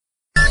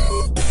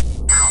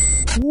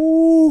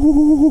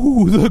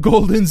Ooh, the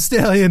Golden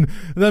Stallion,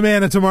 the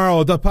man of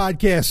tomorrow, the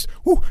podcast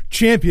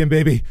champion,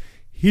 baby.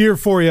 Here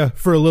for you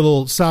for a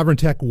little Sovereign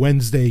Tech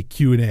Wednesday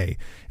Q&A. And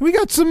we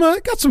got some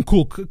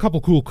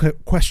couple cool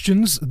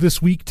questions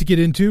this week to get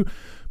into.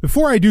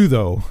 Before I do,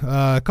 though,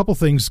 a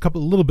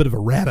little bit of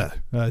errata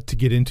to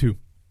get into.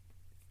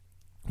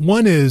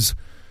 One is,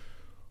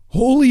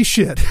 holy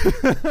shit.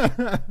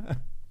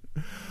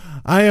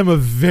 I am a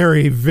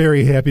very,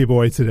 very happy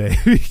boy today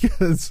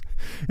because,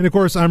 and of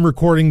course, I'm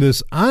recording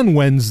this on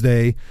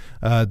Wednesday.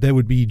 That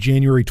would be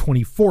January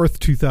 24th,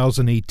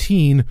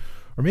 2018.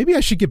 Or maybe I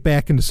should get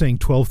back into saying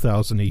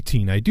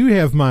 12,018. I do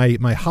have my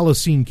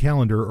Holocene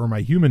calendar or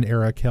my human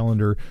era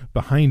calendar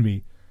behind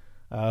me.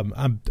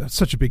 I'm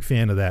such a big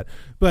fan of that.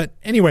 But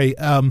anyway,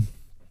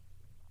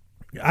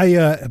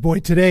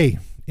 today,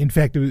 in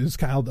fact,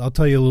 I'll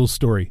tell you a little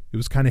story. It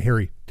was kind of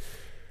hairy.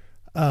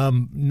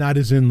 Not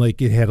as in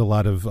like it had a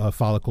lot of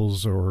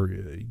follicles or,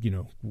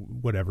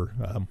 whatever.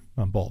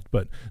 I'm bald,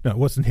 but no, it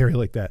wasn't hairy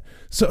like that.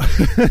 So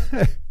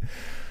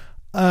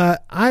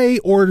I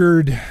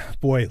ordered,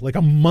 like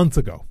a month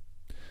ago.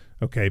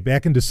 Okay,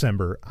 back in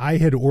December, I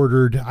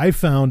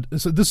found,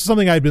 so this is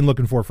something I'd been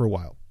looking for a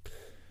while.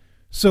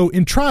 So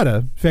Entrada,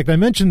 in fact, I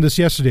mentioned this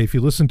yesterday, if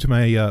you listen to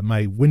my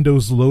my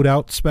Windows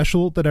Loadout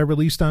special that I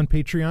released on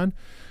Patreon,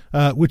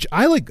 which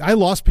I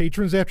lost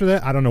patrons after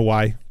that. I don't know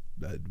why.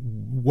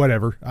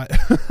 Whatever.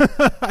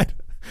 I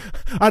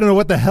don't know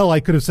what the hell I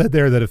could have said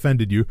there that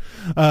offended you.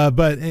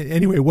 But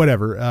anyway,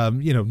 whatever.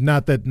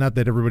 Not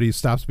that everybody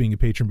stops being a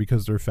patron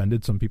because they're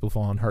offended. Some people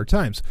fall on hard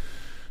times.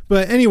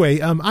 But anyway,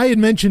 I had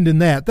mentioned in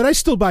that I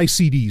still buy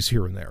CDs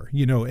here and there,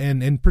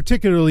 and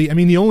particularly, I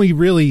mean, the only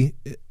really,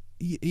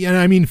 and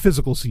I mean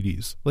physical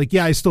CDs. Like,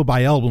 yeah, I still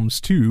buy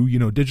albums too,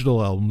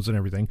 digital albums and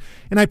everything.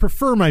 And I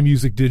prefer my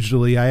music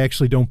digitally. I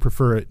actually don't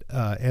prefer it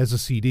as a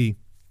CD.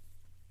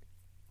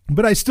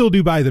 But I still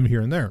do buy them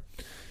here and there.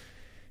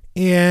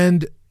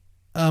 And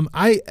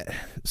I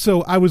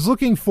was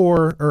looking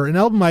for an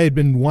album I had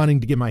been wanting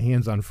to get my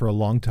hands on for a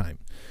long time.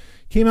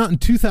 Came out in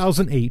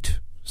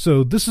 2008.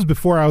 So this is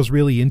before I was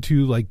really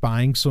into like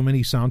buying so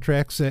many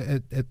soundtracks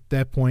at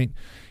that point.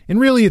 And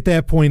really at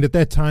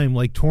that time,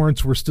 like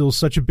torrents were still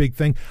such a big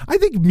thing. I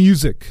think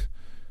music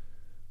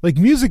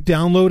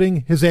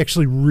downloading has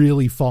actually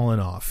really fallen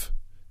off,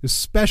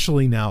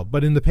 especially now.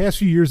 But in the past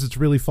few years, it's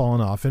really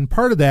fallen off. And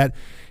part of that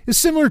is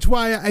similar to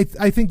why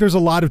I think there's a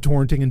lot of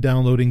torrenting and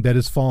downloading that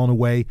has fallen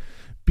away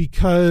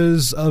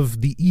because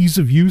of the ease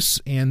of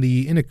use and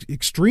the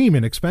extreme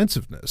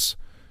inexpensiveness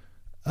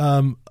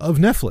of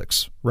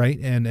Netflix, right?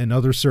 And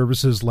other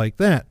services like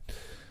that.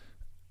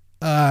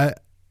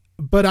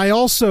 But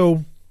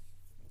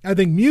I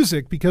think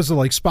music, because of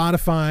like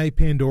Spotify,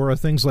 Pandora,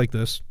 things like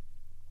this,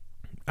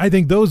 I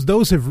think those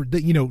have,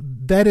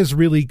 that has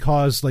really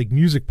caused like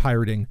music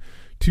pirating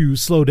to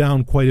slow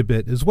down quite a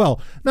bit as well.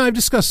 Now, I've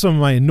discussed some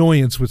of my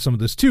annoyance with some of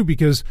this too,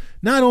 because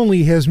not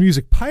only has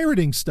music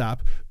pirating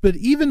stopped, but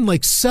even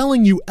like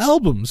selling you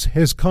albums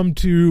has come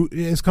to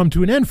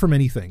an end for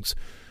many things.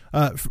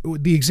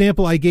 The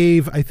example I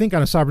gave, I think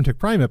on a Sovereign Tech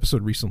Prime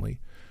episode recently,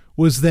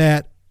 was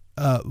that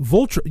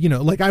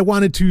Voltron, like I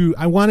wanted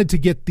to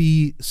get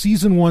the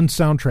season 1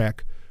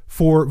 soundtrack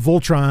for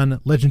Voltron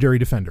Legendary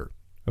Defender.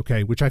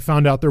 Okay, which I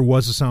found out there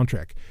was a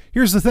soundtrack.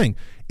 Here's the thing.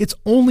 It's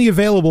only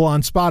available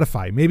on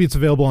Spotify. Maybe it's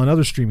available on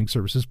other streaming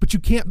services, but you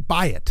can't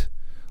buy it.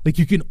 Like,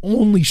 you can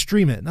only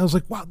stream it. And I was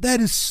like, wow,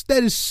 that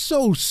is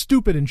so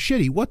stupid and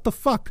shitty. What the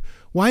fuck?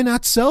 Why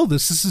not sell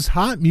this? This is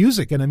hot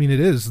music. And I mean, it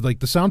is.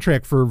 Like, the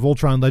soundtrack for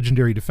Voltron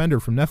Legendary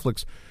Defender from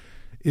Netflix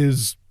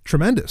is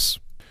tremendous.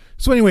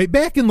 So anyway,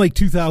 back in like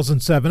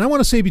 2007, I want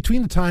to say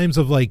between the times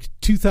of like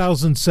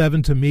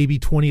 2007 to maybe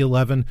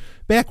 2011,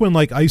 back when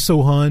like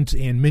ISO Hunt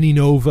and Mini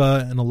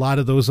Nova and a lot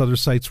of those other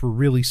sites were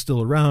really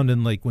still around,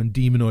 and like when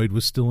Demonoid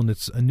was still in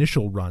its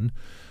initial run,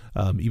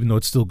 even though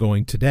it's still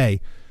going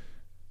today,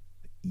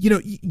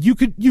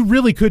 you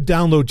really could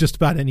download just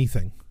about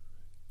anything,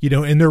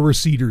 and there were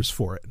seeders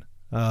for it.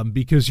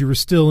 Because you were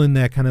still in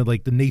that kind of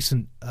like the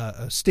nascent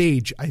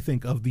stage, I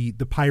think, of the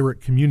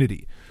pirate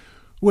community.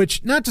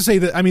 Which, not to say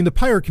that, I mean, the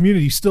pirate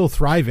community is still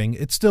thriving.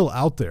 It's still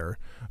out there,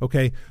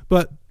 okay?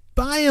 But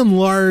by and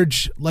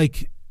large,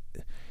 like,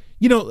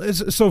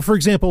 so for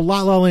example,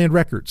 La La Land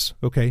Records,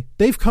 okay?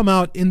 They've come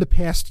out in the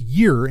past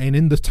year, and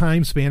in the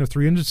time span of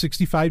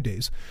 365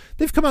 days,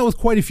 they've come out with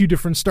quite a few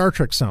different Star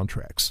Trek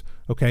soundtracks,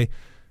 okay?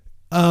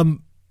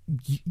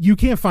 You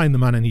can't find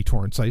them on any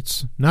torrent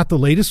sites, not the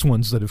latest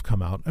ones that have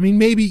come out. I mean,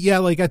 maybe, yeah,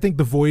 like I think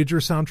the Voyager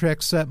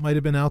soundtrack set might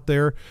have been out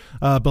there,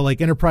 but like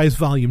Enterprise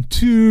Volume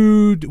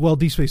 2, well,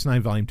 Deep Space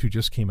Nine Volume 2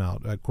 just came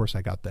out. Of course,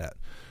 I got that.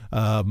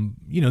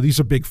 These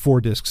are big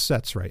 4-disc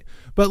sets, right?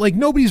 But like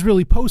nobody's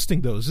really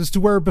posting those as to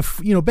where,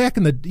 back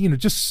in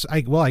the,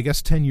 I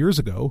guess 10 years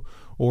ago,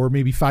 or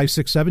maybe 5,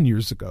 6, 7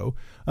 years ago,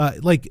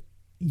 like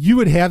you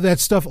would have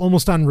that stuff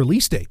almost on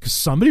release day because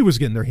somebody was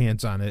getting their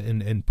hands on it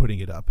and putting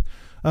it up.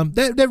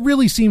 That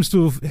really seems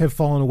to have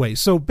fallen away.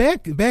 So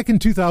back in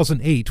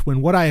 2008,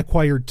 when what I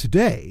acquired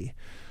today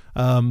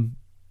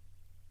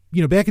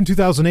back in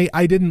 2008,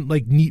 I didn't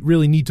like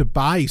really need to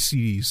buy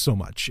CDs so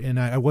much, and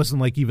I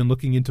wasn't like even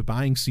looking into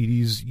buying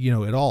CDs,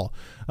 at all.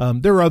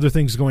 There were other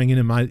things going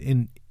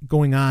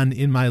on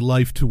in my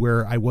life to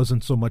where I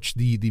wasn't so much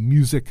the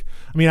music.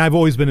 I mean, I've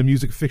always been a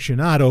music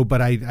aficionado,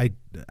 but I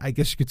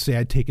guess you could say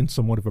I'd taken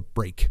somewhat of a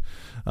break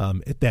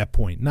at that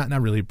point. Not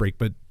really a break,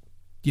 but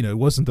it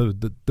wasn't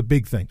the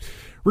big thing.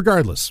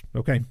 Regardless,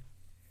 okay.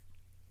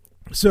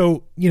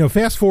 So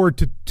fast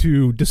forward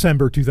to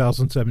December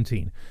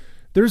 2017.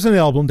 There's an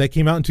album that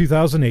came out in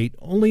 2008,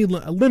 only a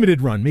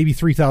limited run, maybe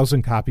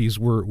 3,000 copies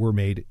were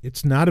made.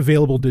 It's not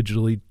available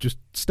digitally. Just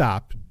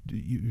stop.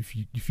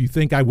 If you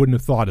think I wouldn't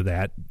have thought of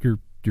that, you're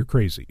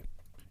crazy.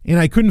 And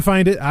I couldn't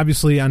find it,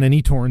 obviously, on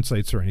any torrent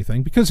sites or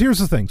anything, because here's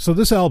the thing. So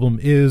this album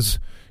is,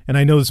 and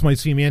I know this might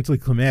seem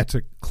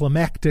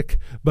anticlimactic,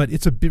 but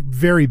it's a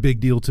very big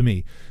deal to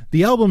me.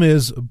 The album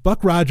is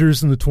Buck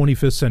Rogers in the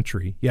 25th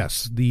Century.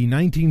 Yes, the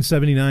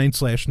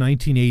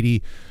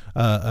 1979/1980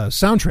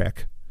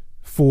 soundtrack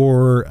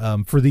for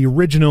the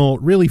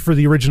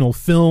original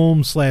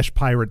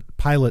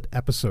film/pilot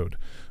episode,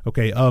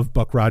 okay, of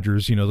Buck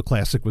Rogers, the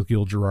classic with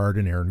Gil Gerard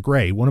and Aaron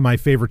Gray, one of my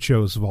favorite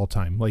shows of all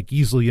time, like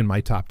easily in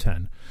my top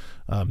 10.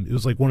 It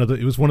was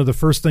one of the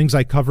first things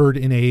I covered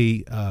in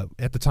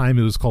at the time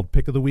it was called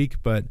Pick of the Week,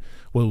 but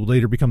will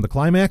later become the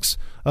climax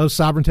of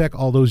Sovereign Tech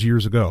all those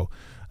years ago.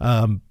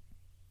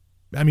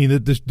 I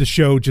mean, the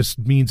show just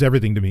means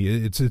everything to me.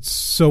 It's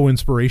so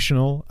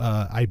inspirational.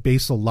 I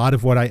base a lot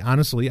of what I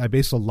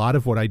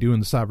do in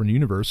the Sovereign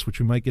Universe, which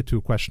we might get to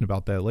a question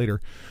about that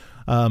later.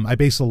 I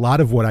base a lot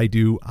of what I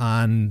do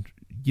on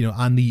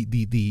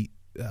the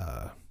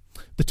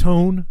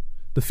tone,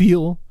 the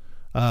feel,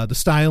 the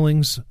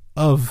stylings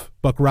of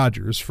Buck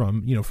Rogers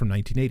from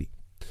 1980.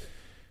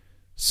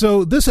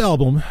 So this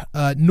album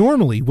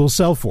normally will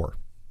sell for,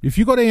 if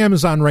you go to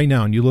Amazon right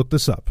now and you look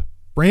this up,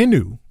 brand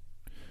new,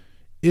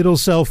 it'll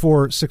sell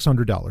for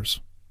 $600.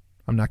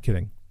 I'm not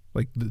kidding.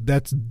 Like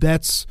that's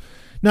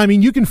now. I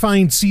mean, you can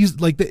find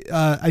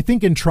I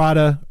think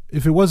Entrada.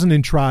 If it wasn't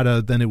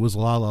Entrada, then it was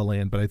La La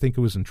Land, but I think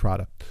it was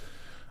Entrada.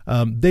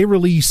 They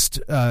released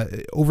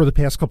over the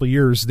past couple of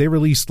years. They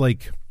released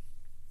like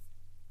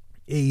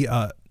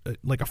a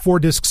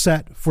 4-disc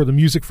set for the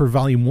music for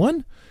Volume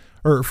 1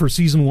 or for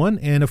Season 1,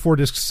 and a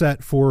 4-disc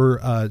set for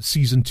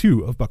Season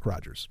 2 of Buck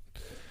Rogers.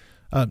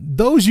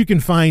 Those you can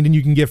find and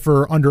you can get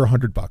for under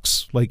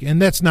 $100.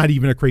 And that's not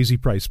even a crazy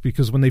price,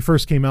 because when they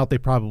first came out, they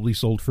probably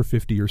sold for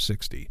 50 or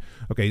 60.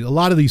 Okay. A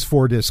lot of these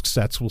 4-disc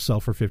sets will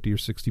sell for 50 or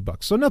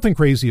 $60. So nothing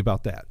crazy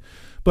about that.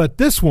 But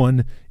this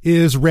one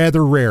is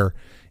rather rare.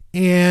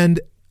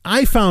 And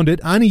I found it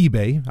on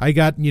eBay. I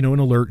got, an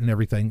alert and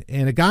everything.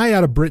 And a guy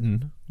out of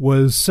Britain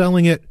was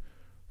selling it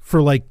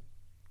for like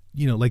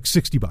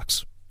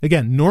 $60.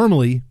 Again,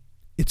 normally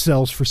it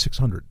sells for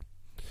 $600.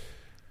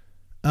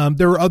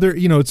 There are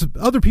it's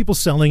other people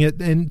selling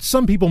it, and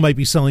some people might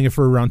be selling it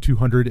for around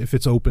 $200 if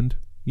it's opened,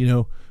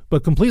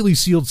 but completely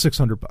sealed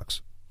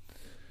 $600.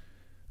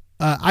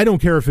 I don't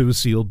care if it was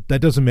sealed.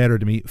 That doesn't matter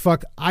to me.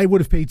 Fuck, I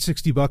would have paid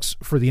 $60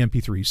 for the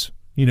MP3s,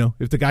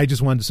 if the guy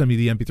just wanted to send me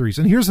the MP3s.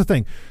 And here's the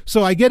thing.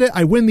 So I get it.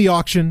 I win the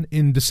auction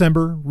in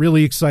December,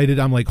 really excited.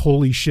 I'm like,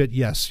 holy shit.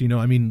 Yes.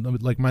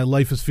 Like my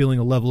life is feeling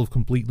a level of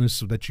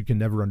completeness that you can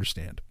never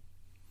understand.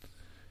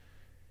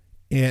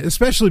 And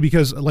especially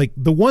because like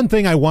the one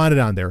thing I wanted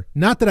on there,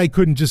 not that I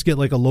couldn't just get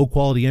like a low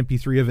quality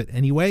MP3 of it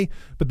anyway,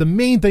 but the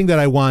main thing that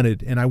I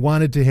wanted, and I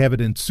wanted to have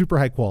it in super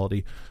high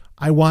quality,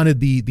 I wanted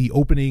the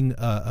opening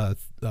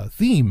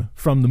theme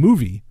from the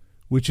movie,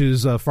 which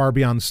is Far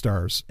Beyond the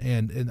Stars.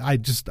 And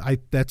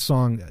that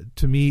song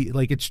to me,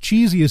 like, it's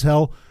cheesy as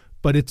hell,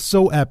 but it's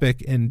so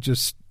epic and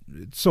just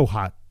it's so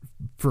hot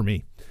for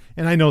me.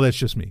 And I know that's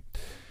just me.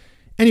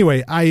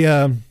 Anyway,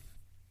 I'm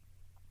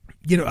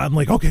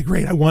like, okay,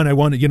 great. I won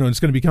it, it's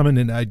going to be coming.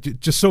 And I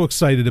just so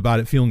excited about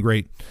it, feeling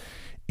great.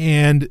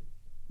 And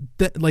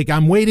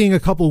I'm waiting a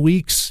couple of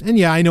weeks, and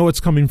yeah, I know it's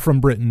coming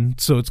from Britain,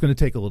 so it's going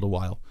to take a little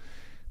while.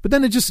 But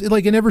then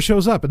it never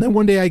shows up. And then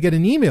one day I get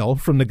an email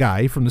from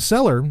the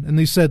seller, and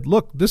they said,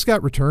 look, this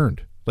got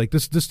returned. Like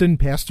this didn't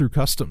pass through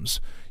customs.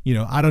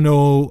 I don't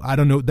know.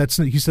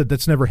 He said,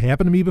 that's never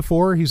happened to me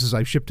before. He says,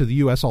 I've shipped to the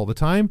US all the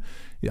time.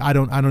 I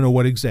don't know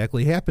what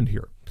exactly happened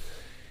here.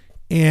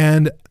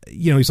 And,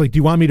 he's like, do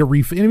you want me to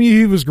refund? I mean,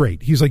 he was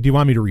great. He's like, do you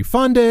want me to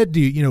refund it?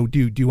 Do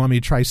you want me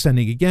to try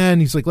sending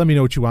again? He's like, let me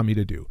know what you want me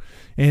to do.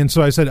 And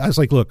so I was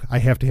like, look, I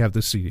have to have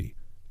this CD.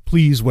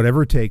 Please,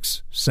 whatever it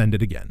takes, send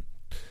it again.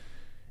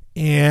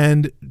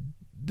 And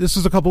this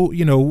is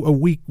a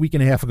week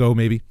and a half ago,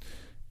 maybe.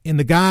 And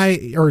the guy,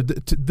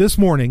 this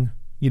morning,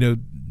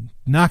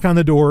 knock on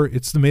the door.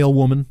 It's the mail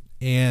woman.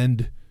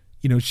 And,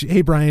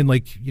 hey, Brian,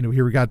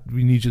 here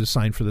we need you to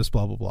sign for this,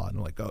 blah, blah, blah. And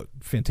I'm like, oh,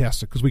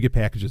 fantastic. Cause we get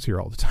packages here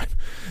all the time.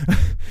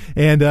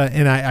 and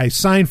I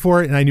signed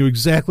for it, and I knew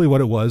exactly what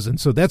it was. And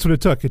so that's what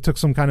it took. It took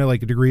some kind of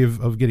like a degree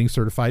of getting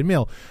certified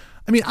mail.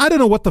 I mean, I don't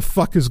know what the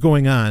fuck is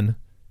going on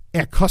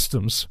at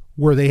customs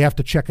where they have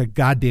to check a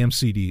goddamn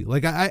CD.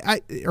 Like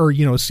or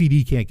a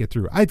CD can't get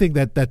through. I think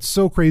that's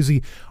so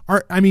crazy.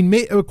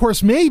 Of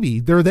course, maybe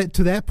they're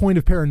to that point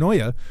of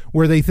paranoia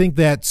where they think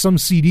that some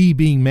CD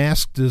being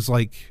masked is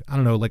like, I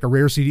don't know, like a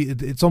rare CD.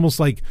 It's almost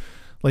like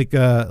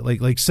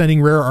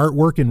sending rare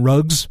artwork in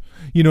rugs.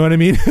 You know what I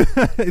mean?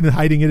 And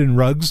hiding it in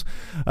rugs,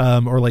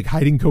 or like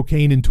hiding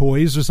cocaine in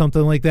toys or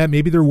something like that.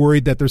 Maybe they're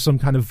worried that there's some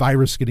kind of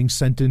virus getting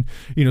sent in,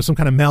 some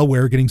kind of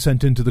malware getting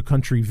sent into the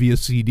country via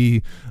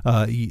CD,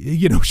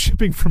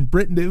 shipping from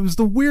Britain. It was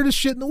the weirdest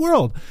shit in the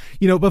world,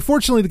 but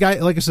fortunately the guy,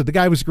 like I said, the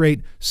guy was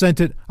great,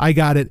 sent it. I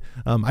got it.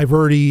 I've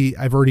already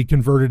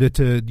converted it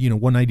to,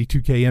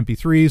 192K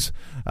MP3s.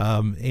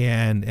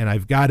 And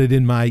I've got it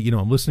in my,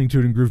 I'm listening to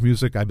it in Groove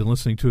Music. I've been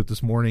listening to it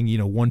this morning,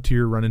 one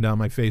tear running down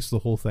my face, the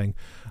whole thing.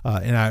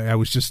 And I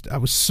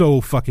was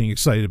so fucking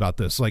excited about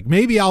this. Like,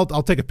 maybe I'll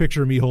take a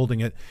picture of me holding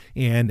it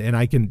and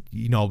I can,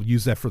 I'll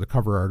use that for the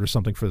cover art or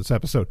something for this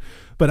episode.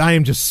 But I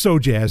am just so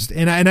jazzed.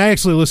 And I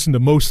actually listened to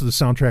most of the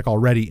soundtrack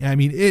already. I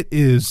mean,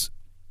 it's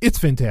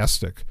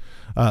fantastic.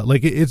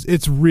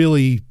 It's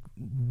really,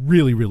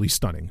 really, really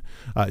stunning.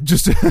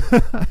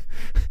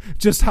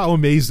 Just how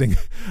amazing.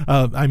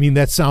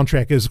 That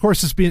soundtrack is. Of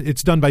course,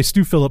 it's done by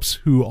Stu Phillips,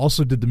 who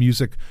also did the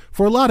music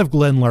for a lot of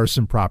Glenn A.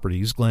 Larson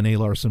properties,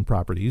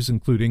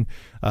 including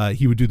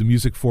he would do the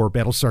music for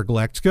Battlestar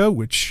Galactica,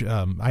 which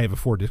I have a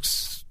four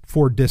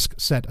disc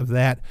set of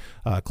that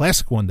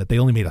classic one that they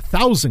only made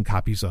 1,000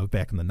 copies of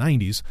back in the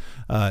 90s.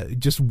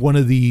 Just one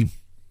of the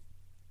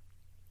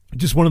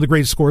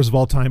greatest scores of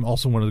all time,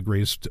 also one of the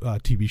greatest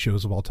TV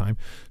shows of all time.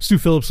 Stu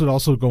Phillips would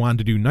also go on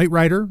to do Knight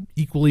Rider,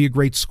 equally a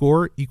great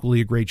score,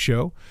 equally a great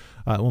show.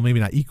 Well,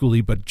 maybe not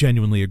equally, but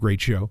genuinely a great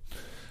show.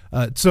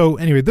 So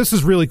anyway, this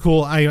is really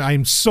cool.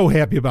 I'm so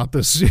happy about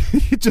this.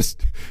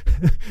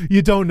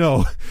 You don't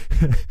know.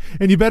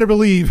 And you better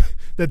believe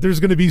that there's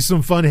going to be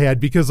some fun had,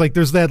 because like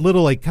there's that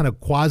little like kind of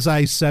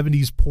quasi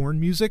 70s porn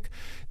music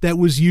that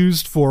was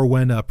used for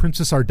when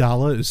Princess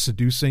Ardala is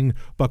seducing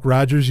Buck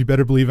Rogers. You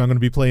better believe I'm going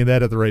to be playing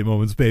that at the right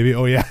moments, baby.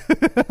 Oh yeah.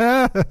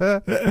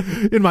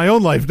 In my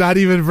own life, not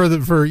even for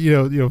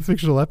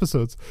fictional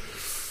episodes.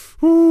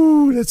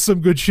 Ooh, that's some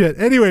good shit.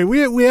 Anyway,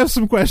 we have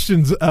some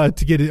questions to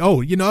get in.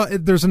 Oh,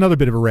 there's another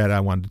bit of a rant I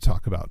wanted to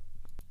talk about.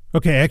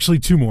 Okay, actually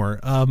two more.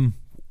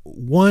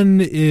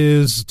 One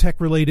is tech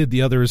related,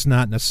 the other is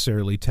not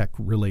necessarily tech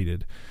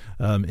related.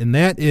 And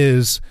that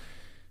is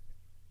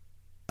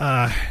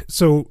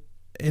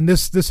and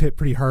this hit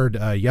pretty hard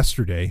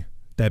yesterday,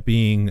 that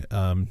being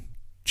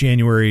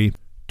January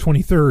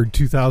 23rd,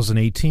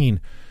 2018.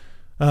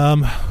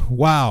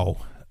 Wow.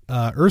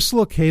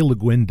 Ursula K. Le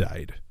Guin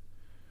died.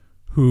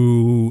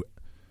 Who,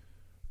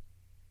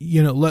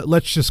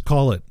 let's just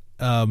call it.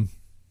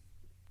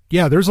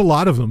 There's a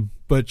lot of them,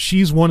 but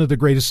she's one of the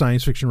greatest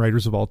science fiction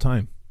writers of all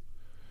time.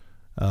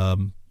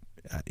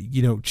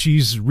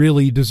 She's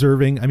really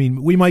deserving. I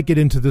mean, we might get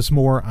into this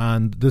more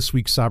on this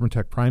week's Sovereign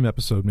Tech Prime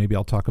episode. Maybe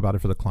I'll talk about it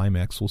for the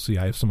climax. We'll see.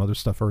 I have some other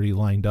stuff already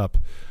lined up.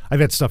 I've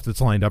had stuff that's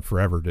lined up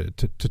forever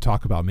to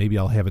talk about. Maybe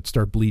I'll have it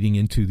start bleeding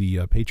into the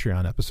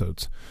Patreon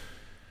episodes.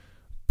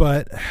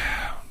 But,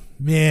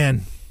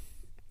 man...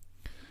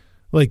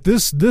 Like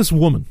this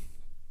woman,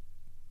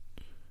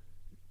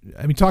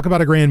 I mean, talk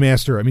about a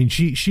grandmaster. I mean,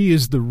 she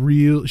was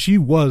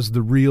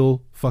the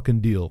real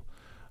fucking deal.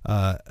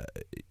 And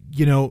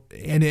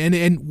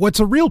what's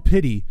a real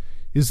pity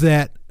is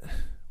that,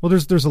 well,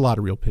 there's a lot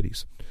of real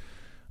pities.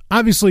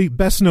 Obviously,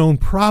 best known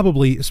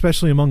probably,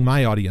 especially among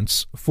my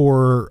audience,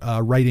 for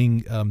writing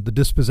The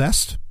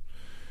Dispossessed,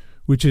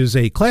 which is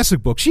a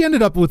classic book. She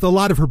ended up with a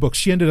lot of her books.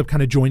 She ended up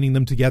kind of joining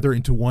them together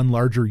into one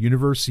larger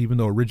universe, even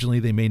though originally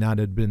they may not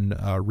have been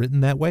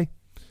written that way.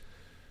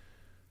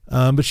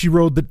 But she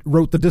wrote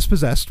The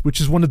Dispossessed, which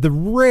is one of the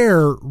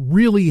rare,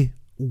 really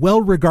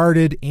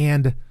well-regarded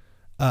and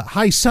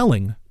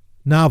high-selling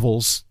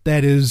novels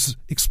that is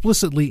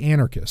explicitly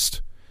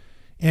anarchist.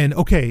 And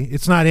okay,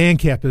 it's not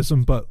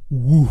ANCAPism, but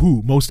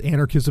woohoo, most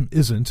anarchism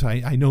isn't.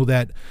 I know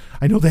that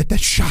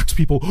shocks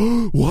people.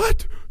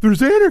 What?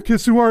 There's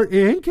anarchists who aren't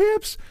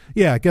ANCAPs?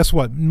 Yeah, guess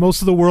what?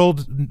 Most of the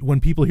world, when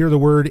people hear the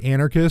word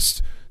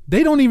anarchist,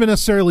 they don't even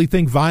necessarily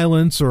think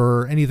violence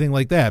or anything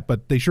like that,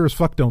 but they sure as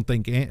fuck don't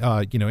think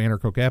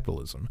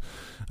anarcho-capitalism.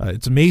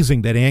 It's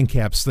amazing that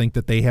ANCAPs think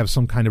that they have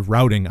some kind of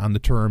routing on the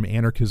term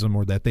anarchism,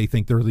 or that they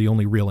think they're the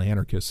only real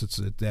anarchists.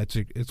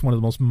 It's one of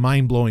the most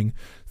mind-blowing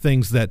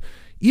things that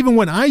even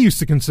when I used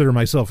to consider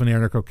myself an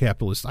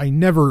anarcho-capitalist, I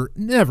never,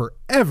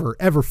 ever,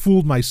 ever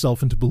fooled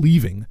myself into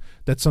believing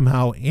that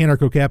somehow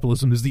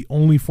anarcho-capitalism is the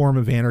only form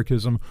of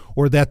anarchism,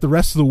 or that the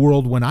rest of the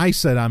world, when I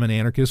said I'm an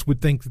anarchist,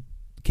 would think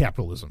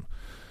capitalism.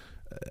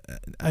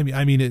 I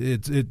mean,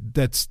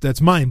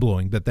 that's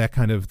mind-blowing that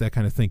kind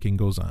of thinking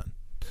goes on.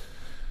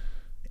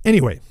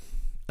 Anyway,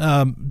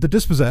 The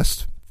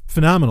Dispossessed,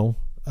 phenomenal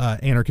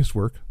anarchist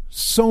work.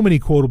 So many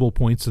quotable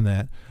points in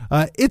that.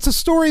 It's a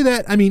story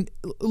that, I mean,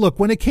 look,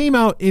 when it came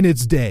out in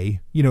its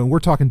day, we're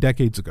talking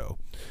decades ago,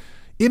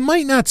 it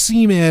might not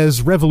seem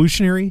as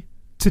revolutionary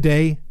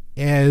today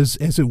as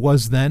it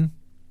was then.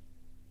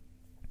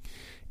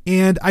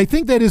 And I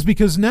think that is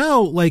because now,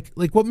 like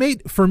what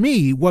made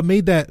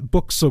that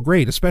book so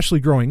great, especially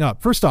growing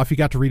up. First off, you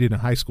got to read it in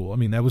high school. I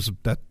mean,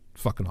 that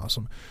fucking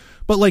awesome.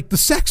 But like the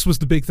sex was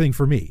the big thing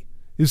for me.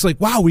 It's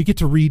like, wow, we get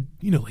to read,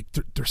 like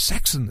there's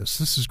sex in this.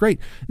 This is great.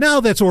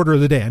 Now that's order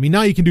of the day. I mean,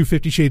 now you can do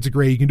 50 Shades of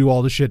Grey. You can do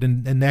all this shit,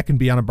 and that can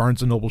be on a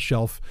Barnes & Noble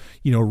shelf,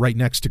 right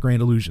next to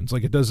Grand Illusions.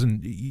 Like it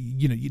doesn't,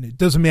 it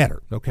doesn't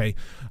matter. Okay.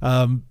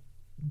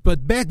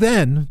 But back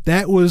then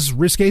that was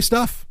risque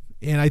stuff.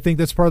 And I think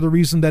that's part of the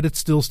reason that it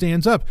still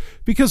stands up,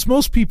 because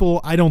most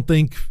people, I don't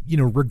think,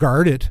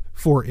 regard it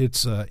for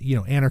its,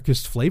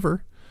 anarchist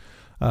flavor.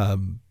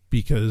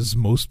 Because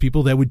most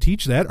people that would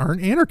teach that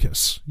aren't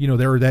anarchists.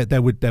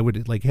 That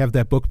would like have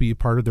that book be a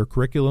part of their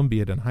curriculum, be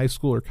it in high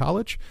school or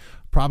college,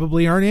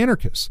 probably aren't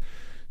anarchists.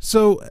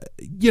 So,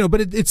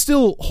 but it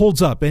still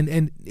holds up.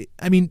 And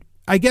I mean,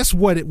 I guess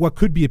what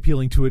could be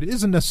appealing to it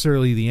isn't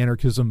necessarily the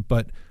anarchism,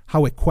 but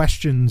how it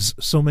questions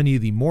so many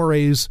of the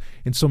mores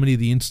and so many of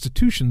the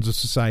institutions of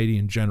society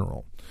in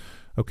general.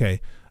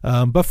 Okay.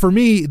 But for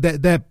me,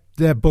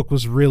 that book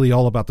was really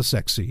all about the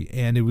sexy,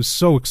 and it was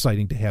so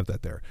exciting to have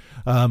that there.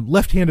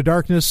 Left Hand of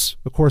Darkness,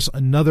 of course,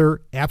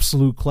 another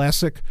absolute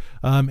classic.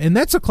 And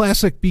that's a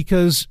classic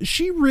because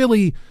she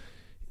really,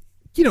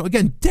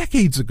 again,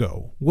 decades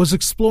ago was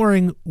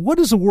exploring what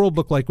does a world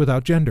look like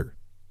without gender?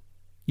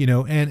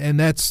 And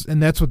that's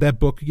what that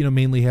book,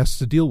 mainly has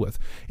to deal with.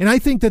 And I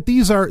think that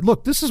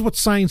this is what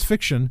science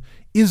fiction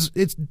is.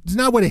 It's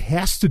not what it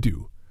has to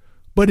do,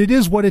 but it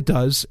is what it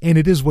does, and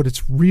it is what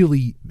it's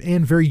really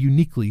and very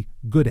uniquely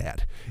good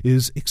at,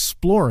 is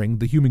exploring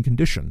the human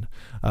condition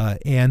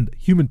and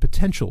human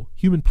potential,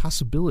 human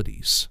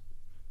possibilities.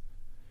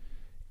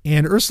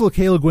 And Ursula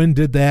K. Le Guin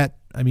did that.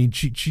 I mean,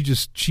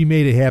 she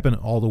made it happen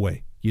all the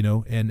way,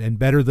 and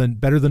better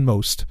than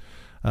most.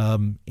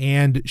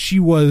 And she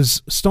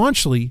was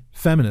staunchly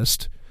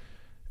feminist.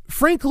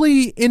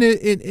 Frankly,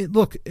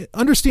 look,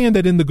 understand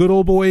that in the good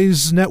old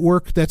boys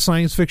network that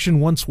science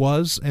fiction once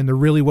was, and there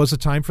really was a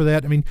time for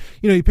that. I mean,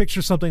 you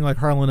picture something like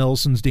Harlan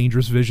Ellison's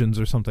Dangerous Visions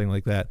or something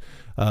like that.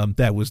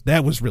 That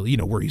was really,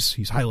 where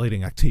he's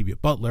highlighting Octavia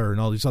Butler and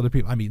all these other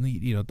people. I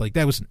mean, like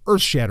that was an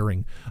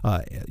earth-shattering,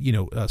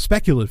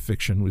 speculative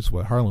fiction was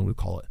what Harlan would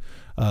call it,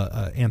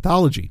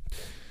 anthology.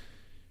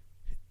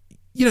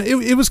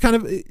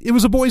 It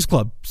was a boys'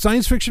 club.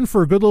 Science fiction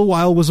for a good little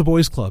while was a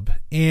boys' club.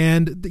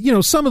 And,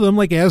 some of them,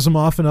 like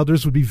Asimov and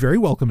others, would be very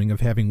welcoming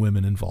of having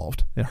women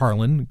involved, and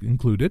Harlan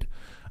included.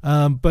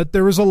 But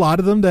there was a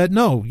lot of them that,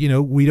 no,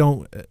 we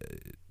don't,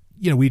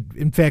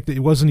 in fact,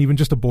 it wasn't even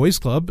just a boys'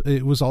 club.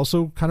 It was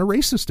also kind of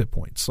racist at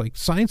points. Like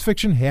science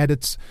fiction had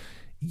its,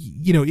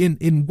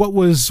 in what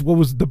was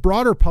the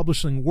broader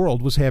publishing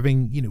world was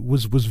having,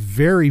 was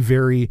very,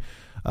 very,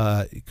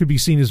 it could be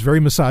seen as very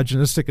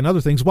misogynistic and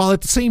other things, while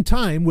at the same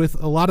time, with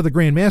a lot of the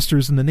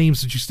grandmasters and the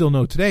names that you still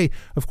know today,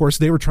 of course,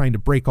 they were trying to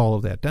break all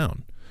of that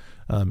down.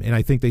 And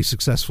I think they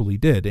successfully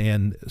did.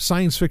 And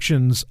science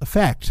fiction's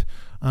effect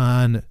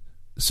on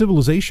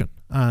civilization,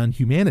 on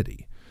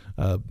humanity,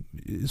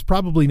 is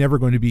probably never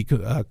going to be,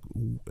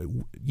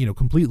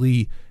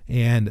 completely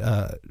and,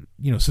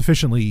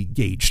 sufficiently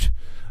gauged.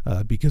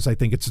 Because I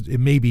think it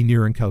may be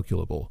near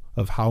incalculable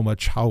of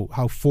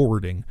how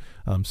forwarding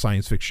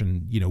science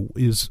fiction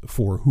is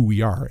for who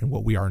we are and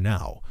what we are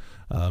now,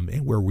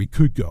 and where we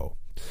could go.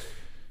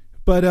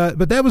 But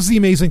that was the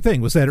amazing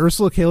thing, was that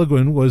Ursula K. Le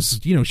Guin was,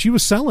 she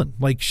was selling,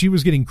 like she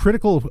was getting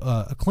critical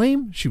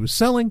acclaim, she was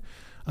selling,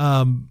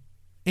 and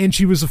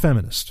she was a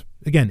feminist.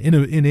 Again, in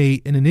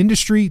an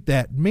industry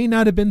that may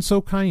not have been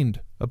so kind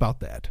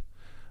about that.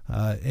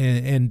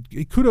 And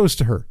kudos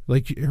to her,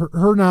 like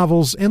her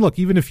novels. And look,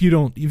 even if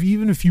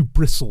you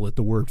bristle at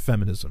the word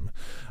feminism,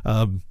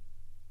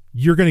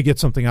 you're going to get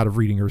something out of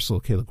reading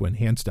Ursula K. Le Guin,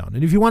 hands down.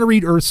 And if you want to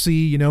read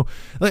Earthsea,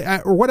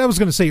 or what I was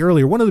going to say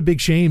earlier, one of the big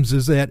shames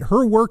is that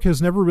her work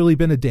has never really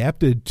been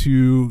adapted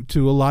to a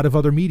lot of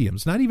other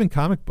mediums, not even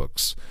comic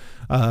books,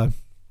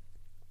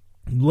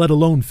 let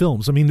alone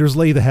films. I mean, there's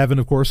Lay the Heaven,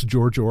 of course,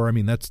 George Orr. I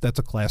mean, that's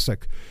a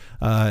classic.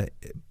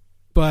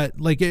 But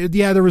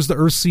there was the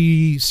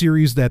Earthsea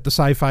series that the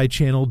Sci-Fi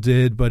Channel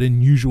did, but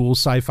in usual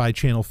Sci-Fi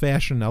Channel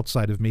fashion,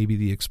 outside of maybe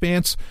The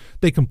Expanse,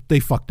 they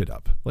fucked it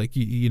up. Like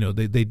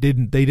they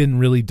didn't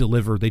really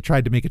deliver. They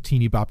tried to make a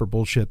teeny bopper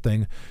bullshit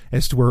thing,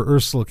 as to where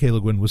Ursula K. Le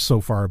Guin was so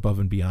far above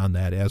and beyond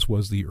that, as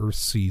was the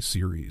Earthsea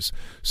series.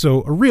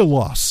 So a real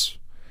loss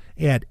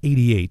at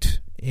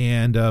 88.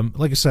 And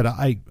like I said,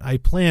 I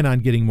plan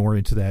on getting more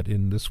into that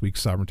in this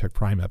week's Sovereign Tech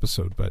Prime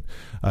episode. But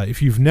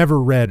if you've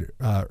never read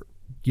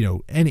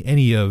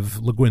any of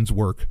Le Guin's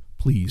work,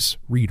 please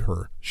read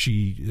her.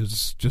 She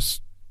is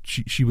just,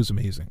 she was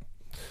amazing.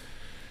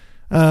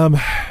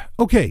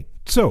 Okay,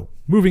 so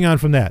moving on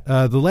from that,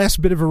 the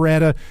last bit of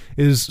errata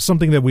is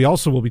something that we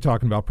also will be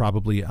talking about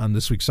probably on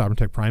this week's Sovereign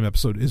Tech Prime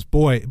episode. Is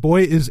boy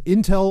is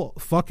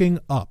Intel fucking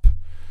up.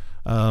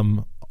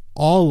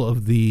 All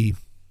of the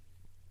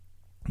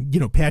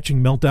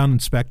patching Meltdown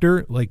and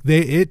Spectre, like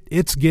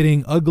it's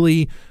getting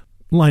ugly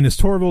Linus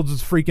Torvalds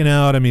is freaking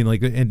out. I mean,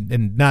 like,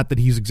 and not that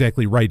he's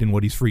exactly right in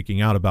what he's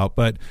freaking out about,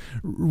 but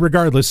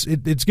regardless,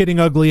 it's getting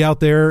ugly out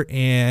there.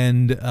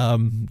 And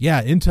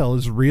Intel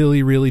is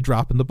really, really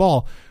dropping the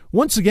ball.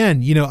 Once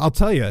again, I'll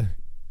tell you,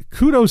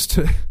 kudos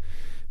to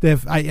them.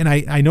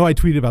 I know I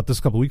tweeted about this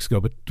a couple weeks ago,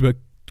 but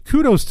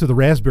kudos to the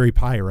Raspberry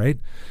Pi, right?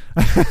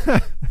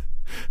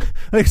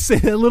 Like I say,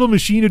 that little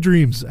machine of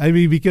dreams. I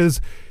mean, because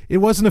it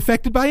wasn't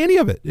affected by any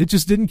of it. It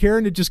just didn't care,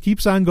 and it just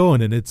keeps on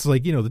going. And it's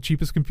like, the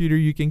cheapest computer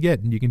you can get,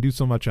 and you can do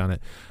so much on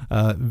it.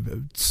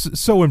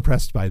 So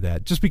impressed by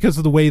that, just because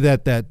of the way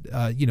that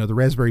the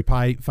Raspberry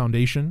Pi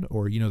Foundation,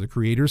 or the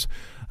creators,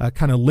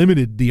 kind of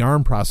limited the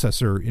ARM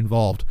processor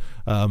involved.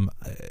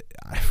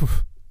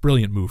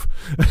 Brilliant move.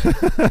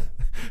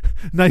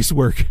 Nice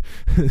work.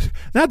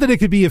 Not that it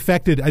could be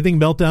affected. I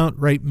think Meltdown,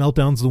 right?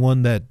 Meltdown's the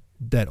one that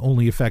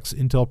only affects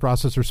Intel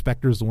processor.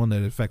 Spectre is the one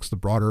that affects the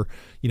broader,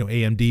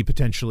 AMD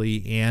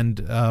potentially,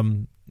 and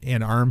ARM.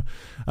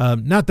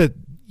 Not that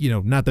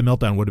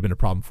Meltdown would have been a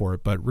problem for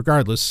it, but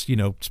regardless,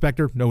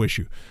 Spectre, no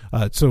issue.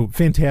 So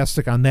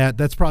fantastic on that.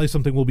 That's probably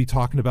something we'll be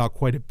talking about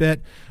quite a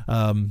bit.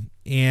 And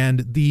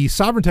the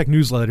Sovereign Tech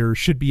newsletter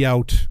should be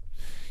out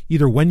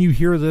either when you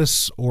hear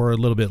this or a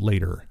little bit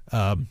later,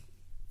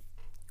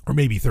 or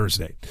maybe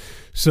Thursday.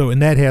 So,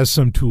 and that has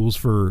some tools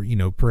for,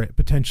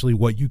 potentially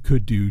what you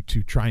could do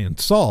to try and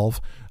solve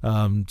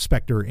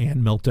Spectre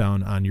and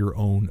Meltdown on your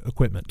own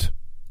equipment.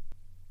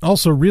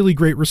 Also, really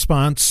great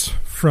response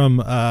from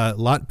a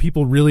lot of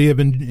people. Really have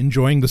been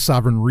enjoying the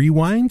Sovereign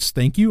Rewinds.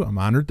 Thank you. I'm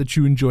honored that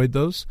you enjoyed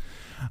those.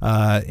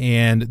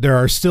 And there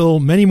are still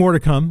many more to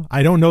come.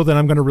 I don't know that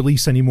I'm going to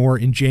release any more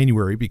in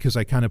January, because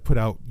I kind of put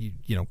out,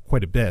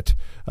 quite a bit.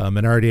 And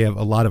I already have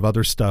a lot of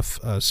other stuff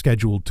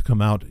scheduled to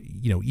come out,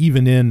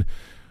 even in,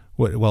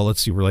 well, let's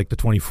see, we're like the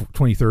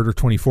 23rd or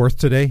 24th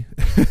today.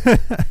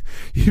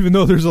 Even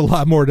though there's a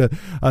lot more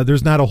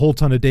there's not a whole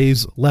ton of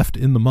days left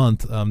in the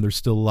month. There's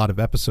still a lot of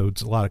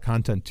episodes, a lot of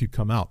content to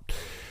come out.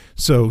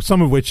 So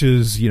some of which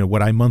is,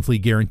 what I monthly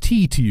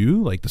guarantee to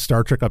you, like the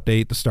Star Trek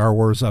update, the Star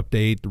Wars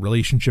update, the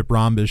Relationship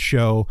Rhombus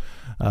show.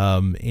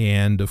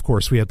 And of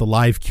course we have the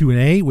live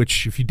Q&A,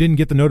 which if you didn't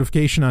get the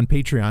notification on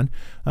Patreon,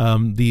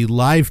 the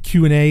live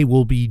Q&A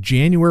will be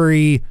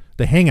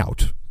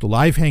the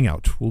live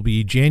hangout will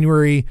be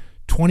January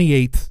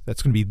 28th.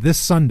 That's going to be this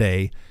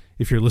Sunday.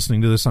 If you're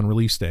listening to this on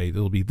release day,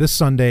 it'll be this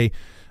Sunday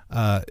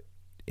at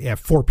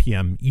 4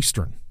 p.m.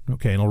 Eastern.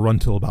 Okay, and it'll run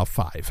till about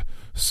 5.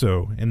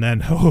 So, and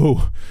then,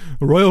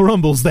 Royal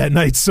Rumble's that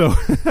night. So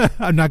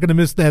I'm not going to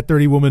miss that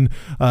 30-woman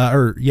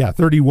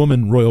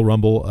Royal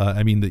Rumble.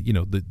 I mean,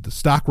 the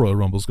stock Royal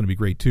Rumble is going to be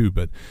great too,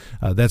 but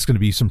that's going to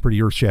be some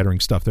pretty earth-shattering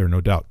stuff there,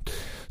 no doubt.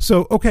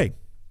 So, okay.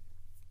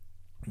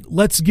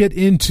 Let's get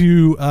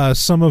into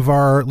some of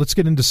our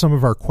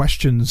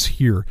questions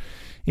here,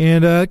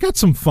 and got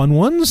some fun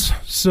ones.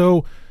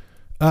 So,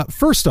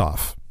 first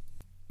off,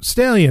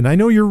 Stallion, I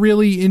know you're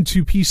really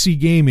into PC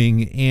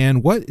gaming,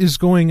 and what is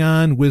going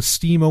on with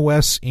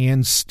SteamOS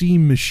and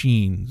Steam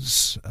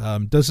machines?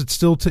 Does it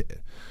still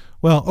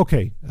well,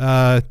 okay.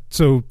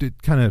 So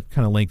it kind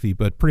of lengthy,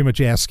 but pretty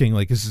much asking,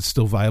 like, is it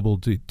still viable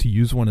to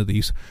use one of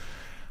these?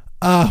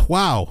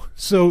 Wow.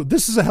 So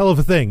this is a hell of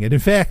a thing, and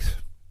in fact,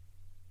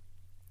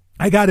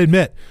 I got to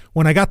admit,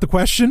 when I got the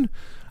question,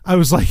 I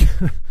was like,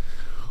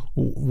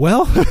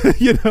 well,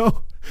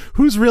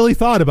 who's really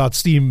thought about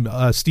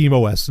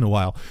SteamOS in a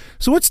while?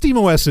 So what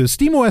SteamOS is,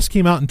 SteamOS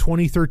came out in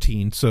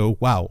 2013. So,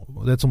 wow,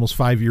 that's almost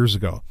 5 years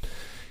ago.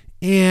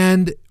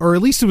 Or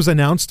at least it was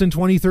announced in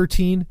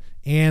 2013.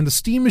 And the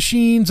Steam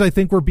machines, I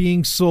think, were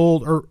being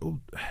sold,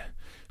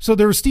 so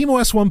there was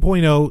SteamOS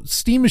 1.0.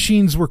 Steam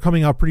machines were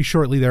coming out pretty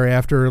shortly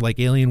thereafter. Like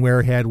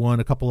Alienware had one,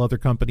 a couple other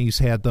companies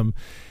had them.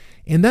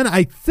 And then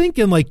I think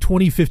in like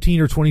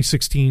 2015 or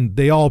 2016,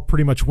 they all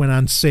pretty much went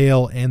on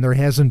sale, and there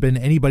hasn't been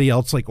anybody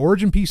else. Like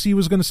Origin PC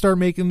was going to start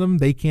making them.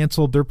 They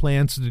canceled their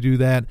plans to do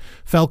that.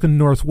 Falcon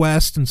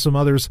Northwest and some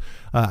others,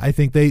 I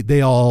think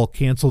they all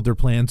canceled their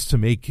plans to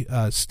make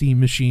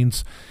Steam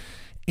machines.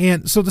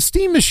 And so the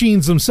Steam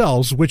machines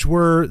themselves, which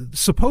were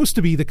supposed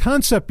to be the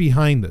concept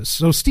behind this.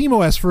 So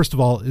SteamOS, first of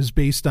all, is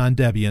based on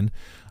Debian.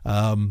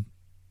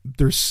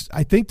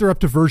 I think they're up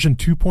to version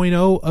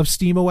 2.0 of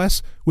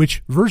SteamOS,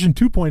 which version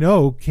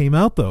 2.0 came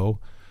out, though,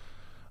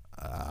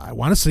 I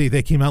want to say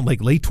they came out like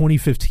late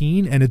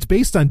 2015, and it's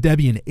based on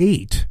Debian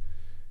 8,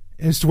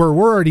 as to where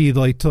we're already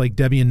like to like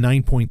Debian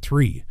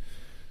 9.3.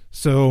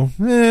 So,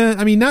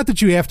 I mean, not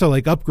that you have to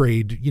like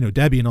upgrade,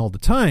 Debian all the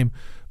time,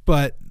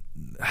 but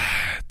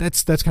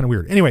that's kind of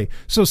weird. Anyway,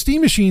 so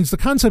Steam machines, the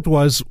concept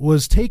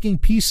was taking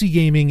PC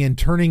gaming and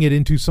turning it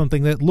into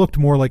something that looked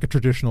more like a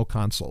traditional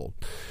console.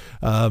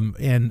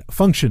 And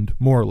functioned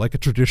more like a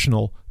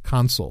traditional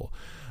console,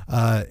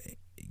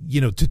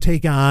 to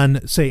take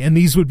on, say, and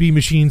these would be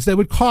machines that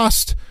would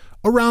cost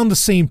around the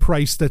same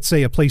price that,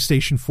 say, a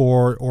PlayStation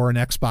 4 or an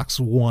Xbox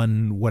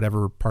One,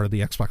 whatever part of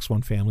the Xbox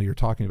One family you're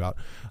talking about,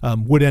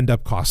 would end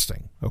up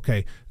costing.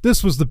 Okay,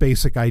 this was the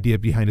basic idea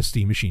behind a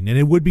Steam machine, and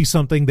it would be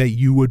something that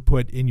you would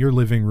put in your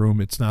living room.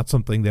 It's not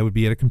something that would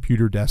be at a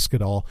computer desk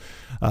at all,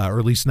 or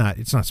at least not.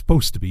 It's not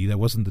supposed to be. That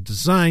wasn't the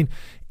design.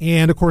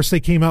 And of course,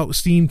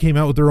 Steam came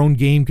out with their own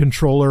game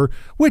controller,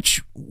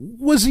 which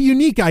was a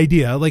unique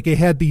idea. Like, it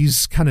had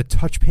these kind of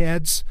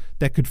touchpads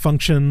that could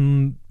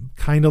function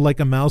kind of like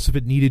a mouse if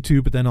it needed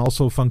to, but then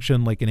also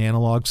function like an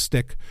analog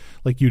stick,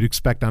 like you'd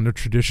expect on a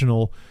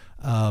traditional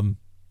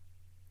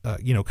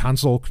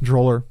console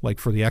controller, like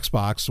for the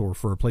Xbox or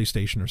for a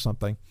PlayStation or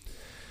something.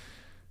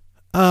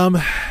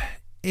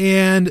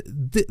 And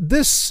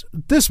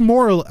this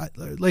more,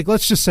 like,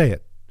 let's just say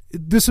it.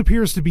 This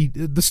appears to be,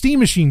 the Steam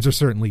machines are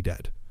certainly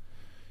dead.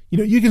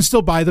 You can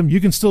still buy them.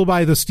 You can still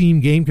buy the Steam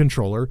game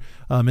controller.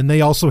 And they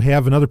also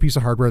have another piece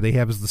of hardware they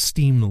have is the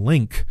Steam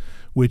Link,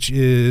 which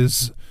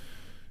is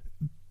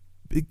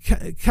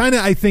kind of,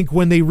 I think,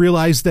 when they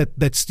realized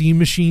that Steam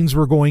machines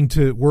weren't going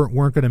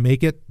to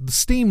make it. The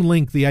Steam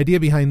Link, the idea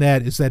behind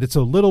that is that it's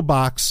a little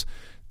box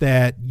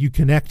that you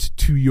connect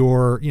to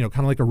your, kind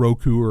of like a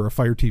Roku or a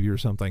Fire TV or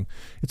something.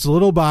 It's a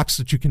little box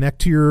that you connect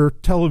to your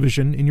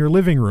television in your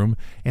living room,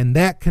 and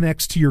that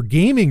connects to your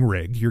gaming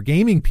rig, your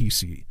gaming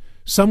PC,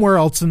 somewhere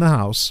else in the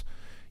house,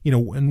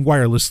 and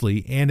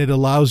wirelessly, and it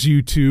allows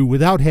you to,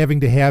 without having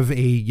to have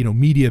a,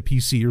 media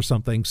PC or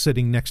something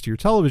sitting next to your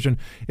television,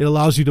 it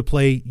allows you to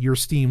play your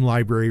Steam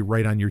library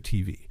right on your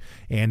TV.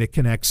 And it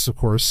connects, of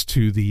course,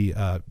 to the,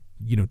 to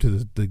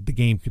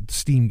the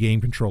Steam game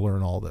controller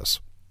and all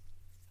this.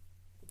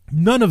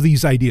 None of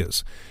these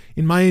ideas,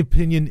 in my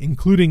opinion,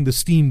 including the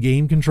Steam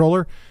game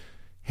controller,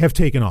 have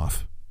taken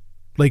off.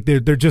 Like,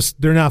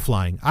 they're not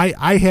flying.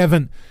 I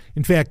haven't,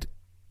 in fact,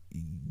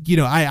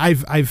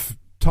 I've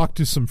talked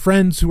to some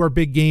friends who are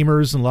big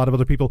gamers and a lot of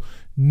other people.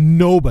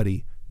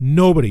 Nobody,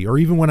 or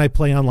even when I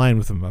play online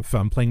with them, if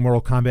I'm playing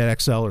Mortal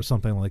Kombat XL or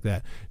something like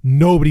that,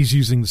 nobody's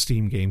using the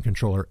Steam game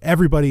controller.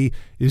 Everybody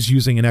is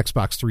using an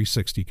Xbox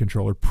 360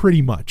 controller,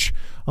 pretty much.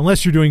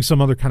 Unless you're doing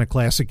some other kind of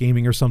classic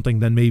gaming or something,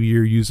 then maybe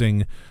you're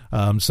using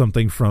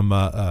something from,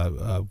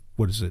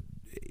 what is it?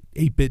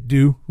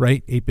 8BitDo,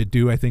 right?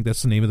 8BitDo, I think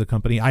that's the name of the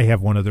company. I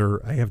have their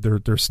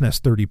SNES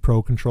 30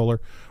 Pro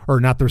controller, or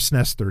not their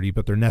SNES 30,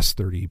 but their NES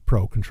 30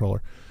 Pro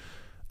controller.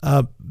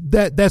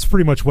 That's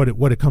pretty much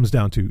what it comes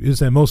down to, is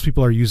that most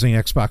people are using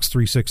Xbox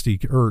 360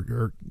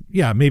 or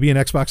maybe an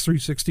Xbox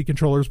 360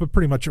 controllers, but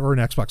pretty much, or an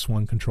Xbox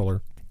One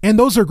controller. And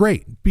those are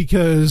great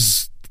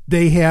because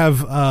they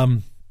have,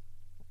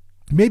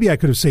 maybe I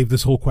could have saved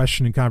this whole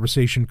question and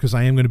conversation because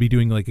I am going to be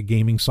doing like a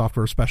gaming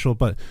software special,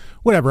 but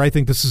whatever. I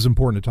think this is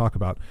important to talk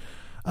about.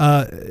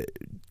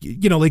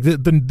 Like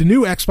the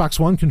new Xbox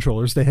One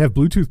controllers, they have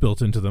Bluetooth built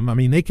into them. I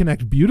mean, they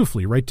connect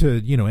beautifully right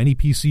to, any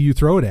PC you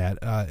throw it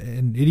at.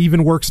 And it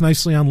even works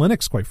nicely on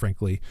Linux, quite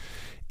frankly.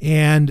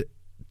 And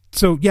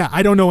so, yeah,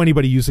 I don't know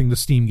anybody using the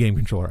Steam game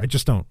controller. I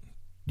just don't.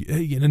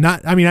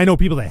 I know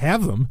people that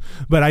have them,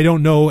 but I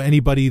don't know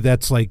anybody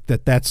that's like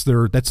that's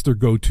their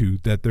go-to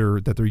that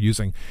they're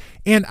using.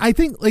 And I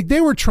think like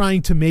they were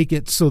trying to make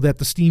it so that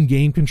the Steam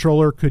game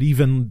controller could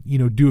even,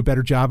 do a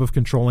better job of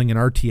controlling an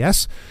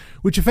RTS,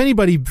 which if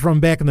anybody from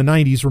back in the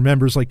 90s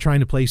remembers like trying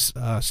to play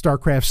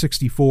StarCraft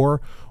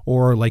 64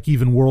 or like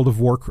even even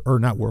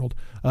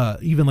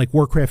like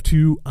Warcraft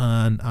 2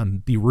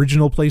 on the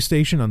original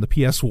PlayStation, on the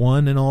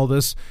PS1 and all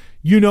this,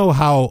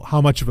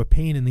 how much of a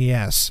pain in the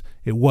ass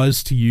it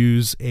was to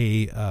use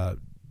a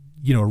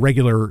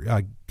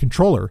regular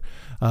controller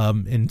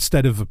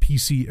instead of a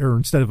PC, or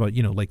instead of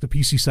like the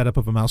PC setup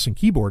of a mouse and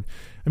keyboard.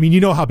 I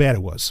mean, how bad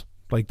it was.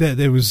 Like that,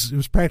 it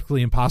was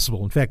practically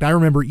impossible. In fact, I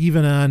remember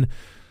even on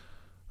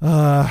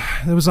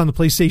it was on the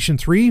PlayStation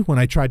 3 when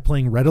I tried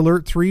playing Red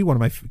Alert 3, one of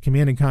my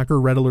Command &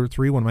 Conquer Red Alert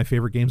 3, one of my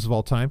favorite games of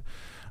all time.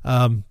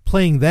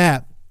 Playing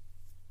that,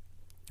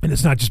 and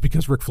it's not just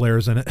because Ric Flair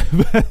is in it.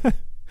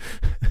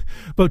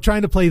 But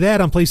trying to play that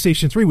on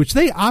PlayStation 3, which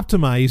they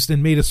optimized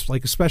and made us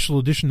like a special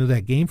edition of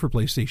that game for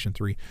PlayStation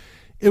 3,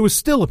 it was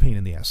still a pain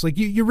in the ass. Like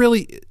you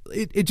really,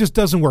 it just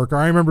doesn't work. Or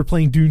I remember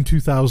playing Dune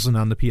 2000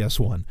 on the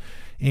PS1,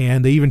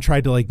 and they even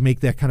tried to like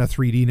make that kind of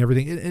 3D and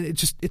everything. It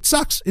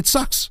sucks. It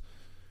sucks.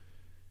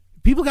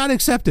 People got to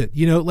accept it.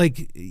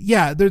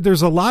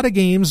 There's a lot of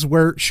games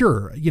where,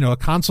 sure, a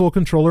console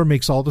controller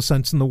makes all the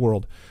sense in the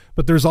world,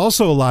 but there's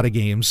also a lot of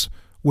games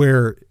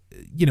where,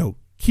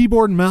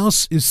 keyboard and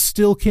mouse is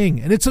still king.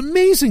 And it's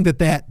amazing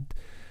that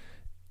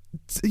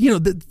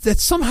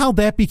somehow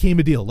that became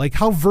a deal. Like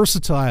how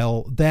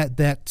versatile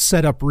that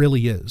setup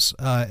really is.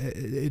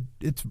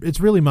 It's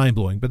really mind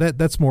blowing, but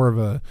that's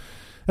a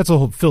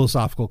whole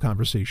philosophical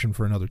conversation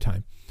for another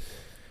time.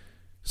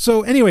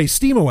 So anyway,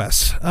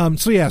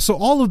 SteamOS. So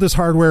all of this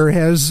hardware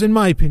has, in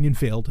my opinion,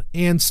 failed.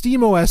 And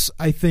SteamOS,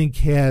 I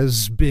think,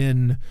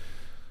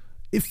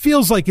 it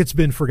feels like it's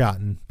been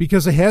forgotten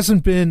because it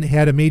hasn't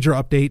had a major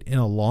update in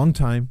a long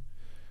time.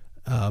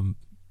 I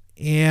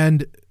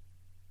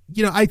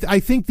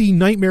think the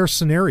nightmare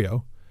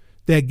scenario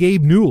that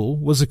Gabe Newell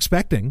was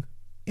expecting,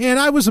 and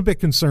I was a bit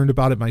concerned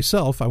about it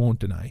myself, I won't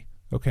deny,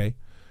 okay?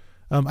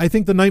 I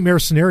think the nightmare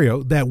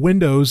scenario that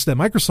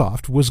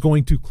Microsoft was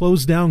going to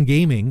close down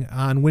gaming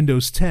on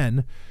Windows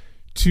 10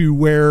 to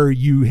where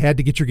you had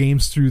to get your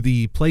games through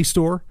the Play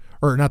Store,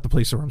 or not the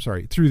Play Store, I'm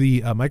sorry, through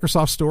the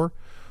Microsoft Store,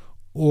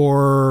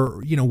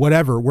 or,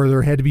 whatever, where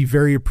there had to be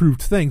very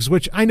approved things,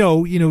 which I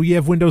know, you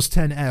have Windows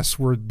 10S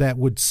where that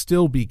would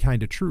still be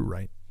kind of true,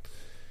 right?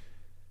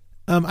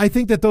 I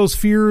think that those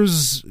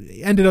fears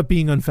ended up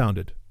being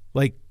unfounded.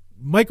 Like,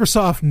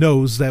 Microsoft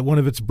knows that one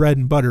of its bread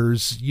and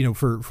butters,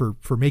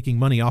 for making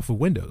money off of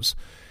Windows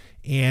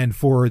and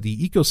for the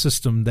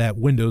ecosystem that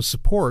Windows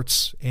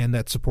supports and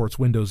that supports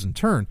Windows in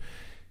turn,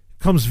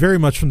 comes very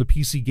much from the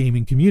PC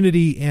gaming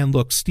community. And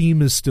look,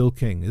 Steam is still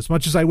king. As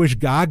much as I wish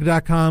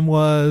GOG.com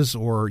was,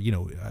 or,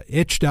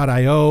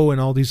 itch.io and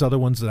all these other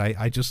ones that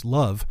I just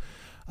love,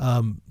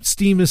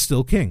 Steam is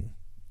still king.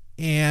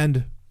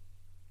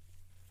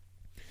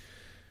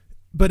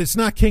 But it's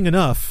not king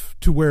enough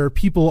to where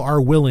people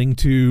are willing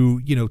to,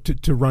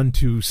 to run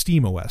to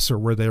SteamOS, or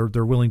where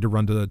they're willing to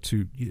run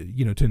to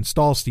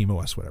install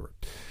SteamOS, whatever.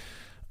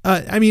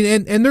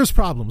 And there's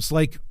problems.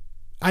 Like,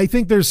 I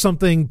think there's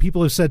something,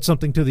 people have said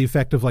something to the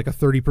effect of like a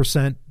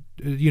 30%,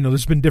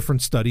 there's been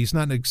different studies,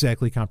 not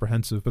exactly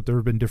comprehensive, but there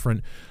have been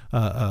different,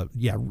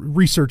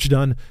 research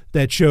done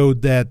that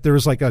showed that there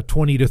was like a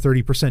 20 to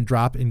 30%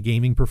 drop in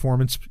gaming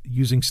performance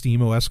using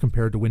SteamOS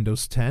compared to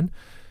Windows 10.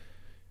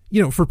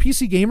 For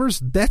PC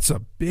gamers, that's a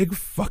big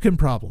fucking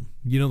problem.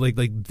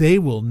 Like they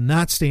will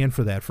not stand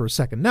for that for a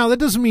second. Now, that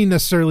doesn't mean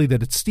necessarily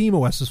that it's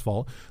SteamOS's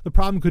fault. The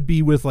problem could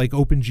be with like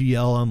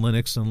OpenGL on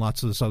Linux and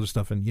lots of this other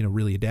stuff, and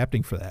really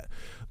adapting for that.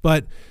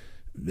 But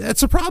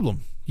that's a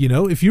problem.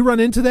 If you run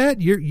into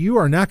that, you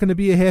are not going to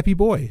be a happy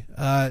boy.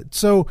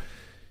 So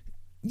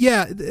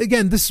yeah,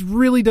 again, this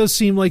really does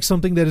seem like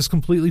something that has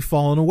completely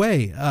fallen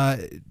away.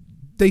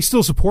 They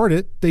still support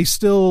it. They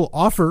still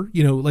offer,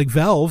 like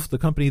Valve, the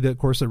company that, of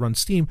course, that runs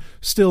Steam,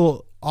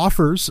 still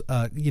offers,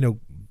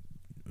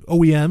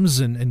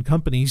 OEMs and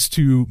companies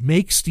to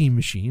make Steam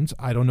machines.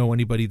 I don't know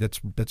anybody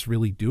that's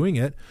really doing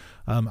it.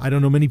 I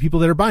don't know many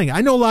people that are buying it.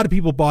 I know a lot of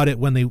people bought it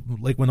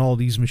when all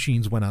these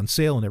machines went on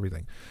sale and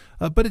everything.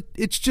 But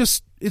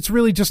it's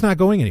really just not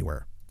going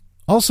anywhere.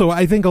 Also,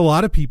 I think a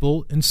lot of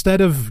people,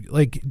 instead of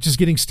like just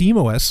getting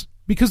SteamOS,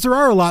 because there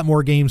are a lot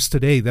more games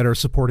today that are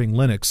supporting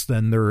Linux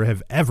than there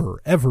have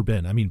ever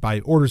been. I mean, by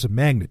orders of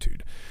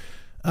magnitude.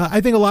 I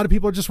think a lot of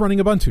people are just running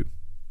Ubuntu,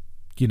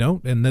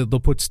 and they'll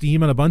put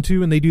Steam on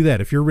Ubuntu, and they do that.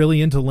 If you're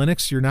really into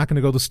Linux, you're not going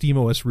to go the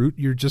SteamOS route.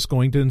 You're just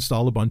going to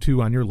install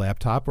Ubuntu on your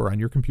laptop or on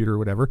your computer or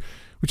whatever,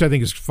 which I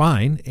think is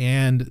fine.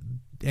 And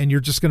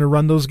you're just going to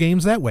run those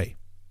games that way.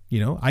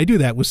 I do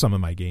that with some of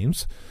my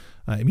games.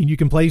 You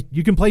can play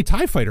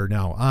TIE Fighter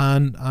now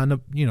on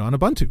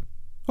Ubuntu.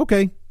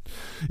 Okay.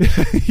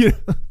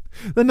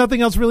 Then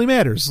nothing else really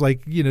matters.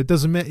 Like, it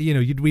doesn't matter.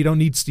 We don't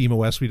need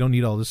SteamOS. We don't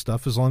need all this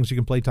stuff. As long as you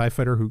can play TIE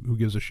Fighter, who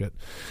gives a shit?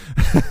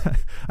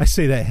 I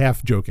say that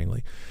half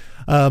jokingly.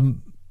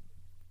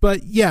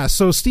 But yeah,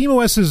 so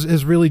SteamOS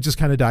has really just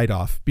kind of died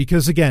off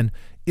because, again,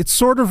 it's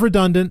sort of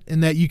redundant in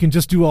that you can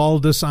just do all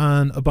of this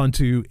on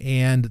Ubuntu,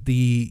 and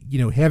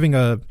having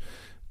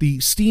the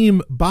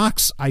Steam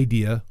box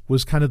idea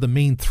was kind of the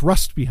main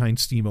thrust behind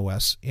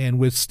SteamOS. And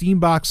with Steam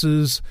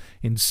boxes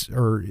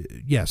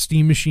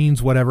Steam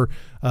machines, whatever,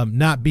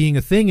 not being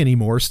a thing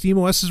anymore,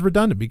 SteamOS is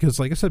redundant because,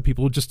 like I said,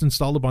 people would just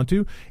install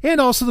Ubuntu. And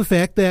also the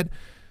fact that,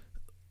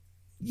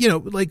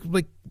 like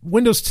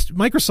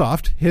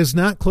Microsoft has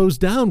not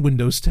closed down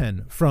Windows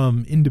 10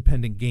 from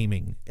independent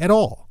gaming at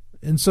all.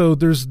 And so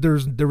there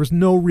was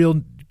no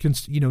real,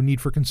 need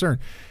for concern.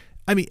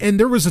 And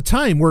there was a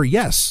time where,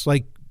 yes,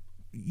 like,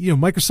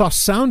 Microsoft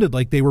sounded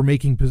like they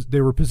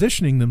were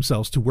positioning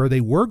themselves to where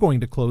they were going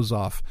to close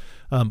off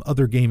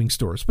other gaming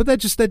stores, but that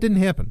didn't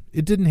happen.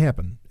 It didn't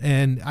happen,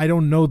 and I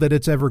don't know that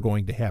it's ever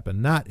going to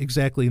happen. Not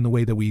exactly in the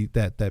way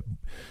that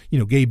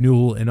Gabe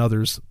Newell and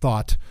others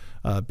thought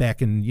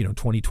back in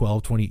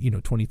 2012,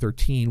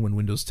 2013 when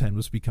Windows 10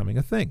 was becoming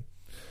a thing.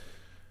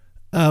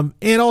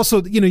 And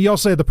also, you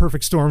also had the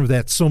perfect storm of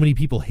that. So many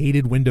people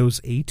hated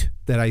Windows 8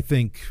 that I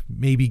think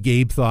maybe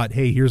Gabe thought,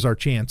 hey, here's our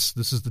chance.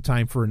 This is the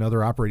time for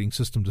another operating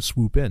system to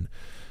swoop in.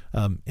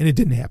 And it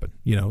didn't happen,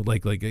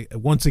 like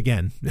once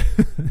again,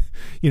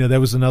 that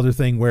was another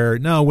thing where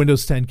no,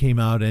 Windows 10 came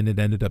out and it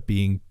ended up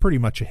being pretty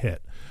much a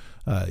hit,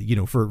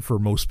 for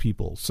most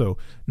people. So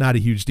not a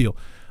huge deal.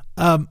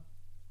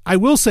 I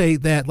will say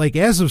that, like,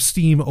 as of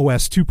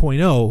SteamOS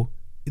 2.0,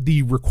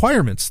 the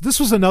requirements, this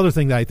was another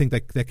thing that I think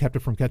that kept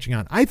it from catching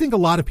on. I think a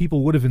lot of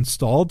people would have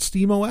installed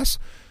SteamOS,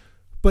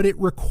 but it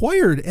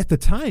required at the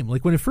time,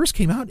 like when it first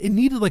came out, it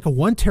needed like a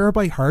 1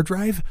 terabyte hard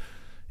drive.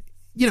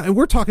 And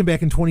we're talking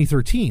back in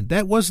 2013.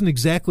 That wasn't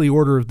exactly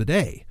order of the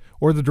day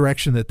or the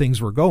direction that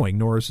things were going,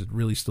 nor is it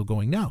really still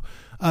going now.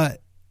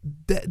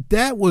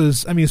 That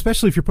was,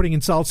 especially if you're putting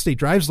in solid state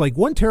drives, like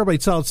 1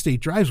 terabyte solid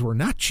state drives were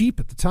not cheap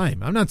at the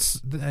time.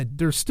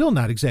 They're still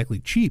not exactly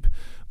cheap,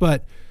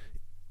 but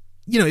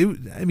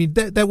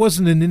that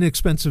wasn't an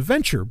inexpensive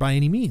venture by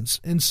any means.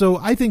 And so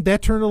I think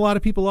that turned a lot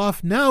of people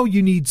off. Now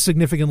you need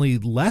significantly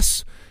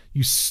less.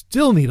 You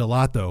still need a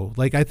lot, though.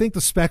 Like, I think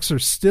the specs are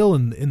still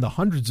in the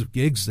hundreds of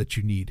gigs that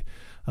you need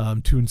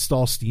to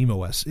install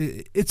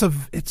SteamOS.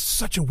 It's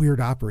such a weird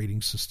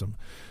operating system.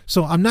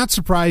 So I'm not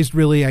surprised,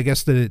 really, I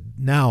guess, that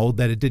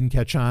it didn't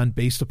catch on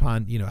based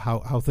upon,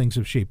 how things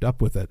have shaped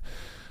up with it.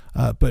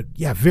 But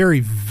yeah, very,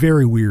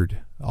 very weird,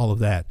 all of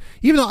that.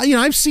 Even though,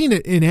 I've seen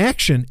it in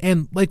action,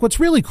 and like what's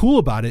really cool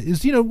about it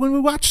is, when we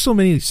watch so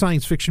many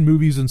science fiction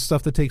movies and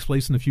stuff that takes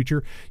place in the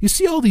future, you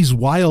see all these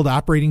wild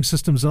operating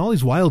systems and all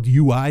these wild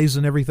UIs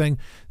and everything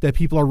that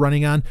people are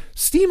running on.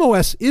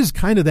 SteamOS is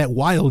kind of that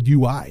wild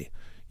UI.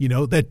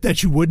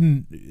 That you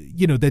wouldn't,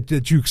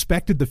 that you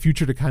expected the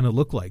future to kind of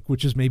look like,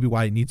 which is maybe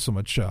why it needs so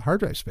much hard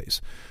drive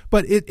space.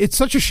 But it's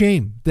such a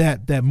shame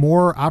that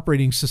more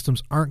operating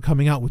systems aren't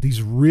coming out with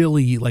these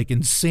really like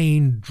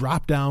insane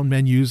drop down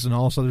menus and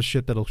all this other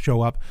shit that'll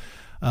show up,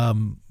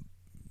 on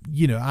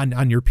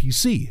your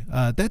PC.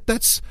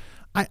 That's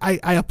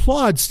I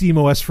applaud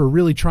SteamOS for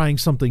really trying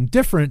something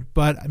different,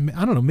 but I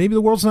don't know, maybe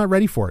the world's not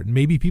ready for it. And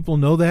maybe people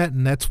know that,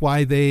 and that's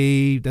why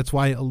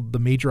the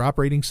major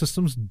operating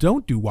systems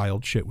don't do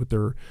wild shit with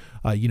their,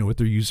 with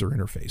their user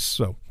interface.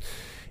 So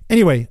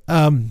anyway,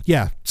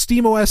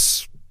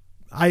 SteamOS,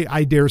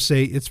 I dare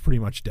say it's pretty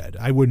much dead.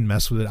 I wouldn't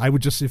mess with it. I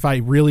would just, if I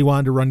really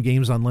wanted to run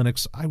games on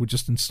Linux, I would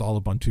just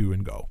install Ubuntu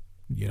and go.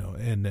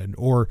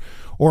 Or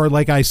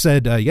like I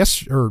said,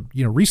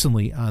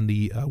 recently on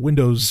the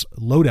Windows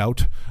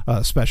loadout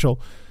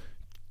special,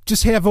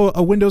 just have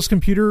a Windows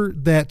computer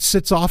that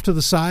sits off to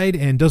the side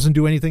and doesn't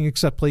do anything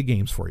except play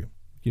games for you.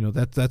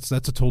 That's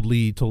a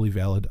totally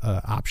valid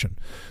option.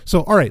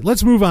 So, all right,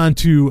 let's move on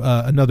to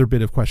another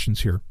bit of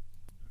questions here.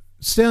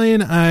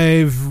 Stallion,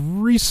 I've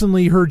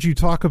recently heard you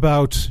talk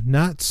about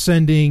not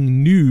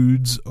sending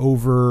nudes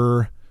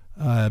over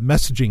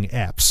messaging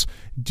apps.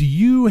 Do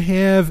you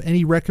have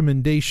any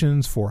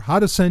recommendations for how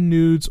to send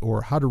nudes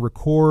or how to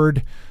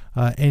record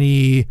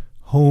any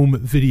home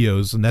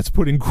videos? And that's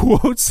put in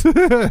quotes.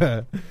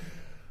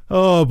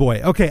 Oh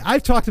boy. Okay,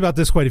 I've talked about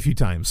this quite a few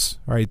times.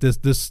 All right,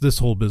 this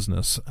whole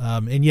business.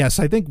 And yes,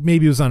 I think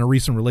maybe it was on a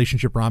recent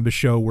Relationship Rhombus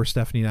show where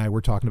Stephanie and I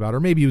were talking about, or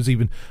maybe it was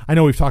even, I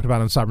know we've talked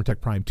about it on Sovereign Tech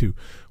Prime too.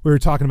 We were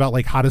talking about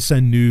like how to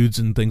send nudes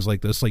and things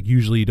like this. Like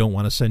usually you don't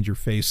want to send your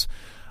face.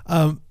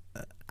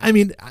 I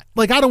mean,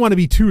 like, I don't want to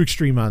be too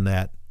extreme on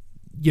that.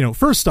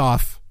 First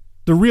off,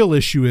 the real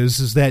issue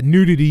is that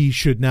nudity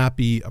should not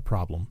be a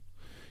problem.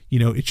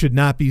 It should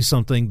not be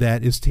something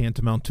that is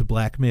tantamount to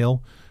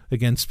blackmail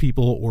against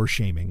people or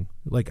shaming.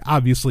 Like,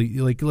 obviously,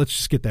 like, let's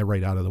just get that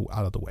right out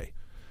of the way.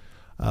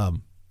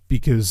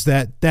 Because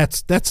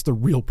that's the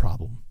real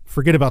problem.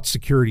 Forget about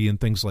security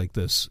and things like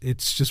this.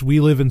 It's just,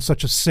 we live in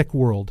such a sick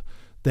world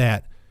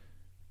that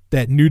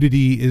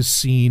nudity is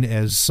seen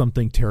as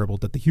something terrible,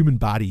 that the human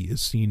body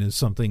is seen as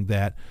something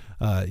that,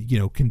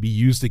 can be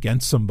used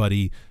against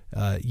somebody,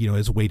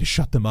 as a way to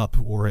shut them up,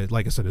 or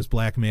like I said, as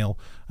blackmail,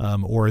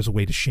 or as a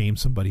way to shame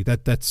somebody.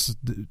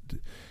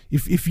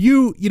 If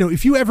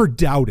you ever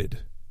doubted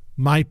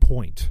my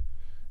point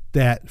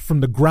that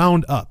from the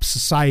ground up,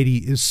 society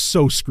is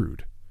so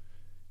screwed,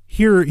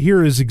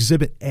 here is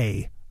Exhibit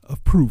A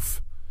of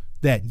proof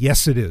that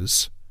yes, it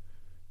is.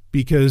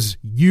 Because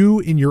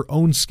you in your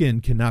own skin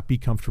cannot be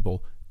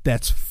comfortable.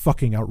 That's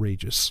fucking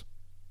outrageous.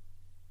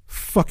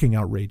 Fucking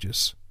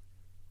outrageous.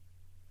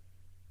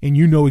 And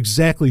you know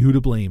exactly who to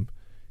blame.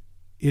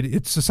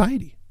 It's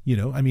society.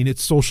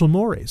 It's social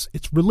mores.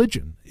 It's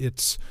religion.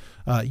 It's,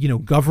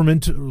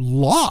 government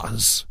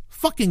laws.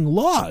 Fucking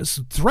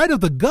laws. Threat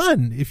of the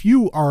gun if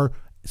you are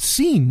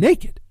seen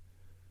naked.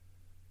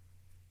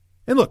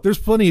 And look, there's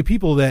plenty of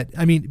people that,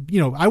 I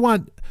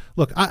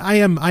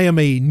am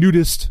a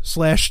nudist /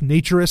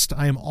 naturist.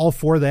 I am all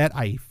for that.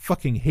 I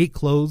fucking hate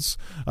clothes.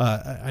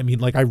 I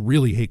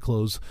really hate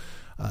clothes.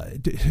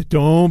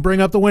 Don't bring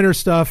up the winter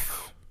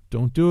stuff.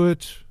 Don't do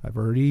it. I've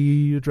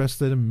already addressed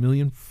that a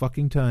million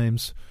fucking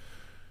times.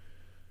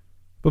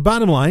 But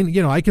bottom line,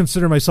 I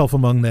consider myself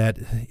among that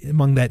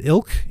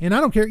ilk, and I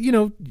don't care.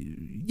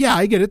 Yeah,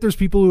 I get it. There's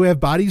people who have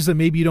bodies that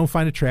maybe you don't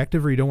find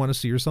attractive or you don't want to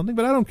see or something,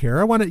 but I don't care.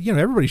 I want to,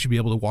 everybody should be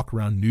able to walk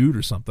around nude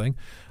or something.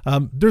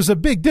 There's a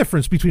big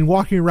difference between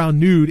walking around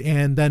nude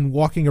and then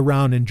walking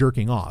around and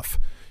jerking off.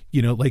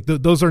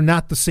 Those are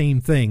not the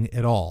same thing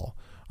at all.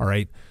 All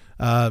right.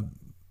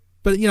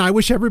 But I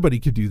wish everybody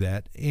could do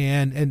that.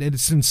 And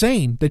it's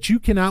insane that you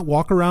cannot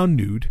walk around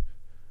nude.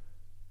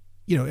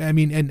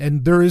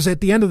 And there is,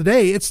 at the end of the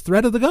day, it's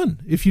threat of the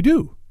gun if you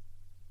do.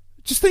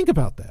 Just think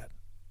about that.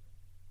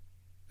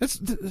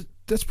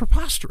 That's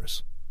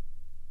preposterous.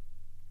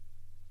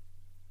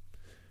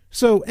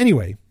 So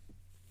anyway,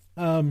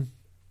 I'm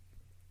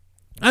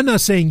not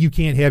saying you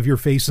can't have your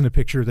face in a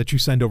picture that you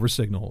send over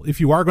Signal.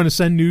 If you are going to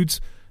send nudes,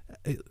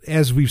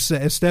 as we've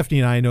said, as Stephanie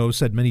and I know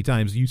said many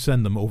times, you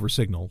send them over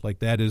Signal. Like,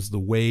 that is the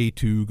way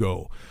to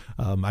go.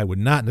 I would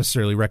not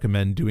necessarily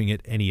recommend doing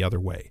it any other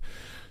way.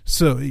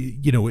 So,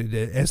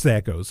 as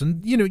that goes,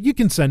 and, you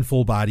can send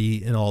full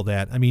body and all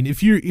that. I mean,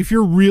 if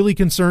you're really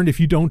concerned, if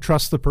you don't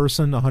trust the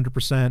person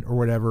 100% or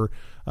whatever,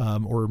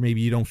 or maybe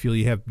you don't feel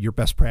you have your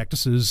best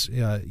practices,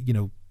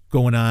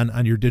 going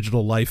on your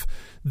digital life,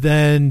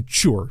 then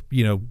sure,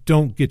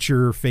 don't get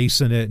your face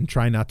in it and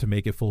try not to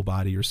make it full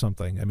body or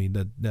something. I mean,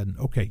 then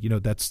okay,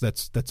 that's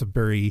a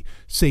very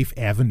safe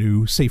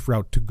avenue, safe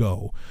route to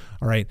go.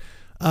 All right.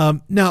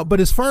 Now, but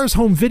as far as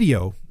home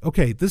video,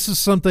 okay, this is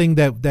something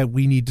that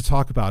we need to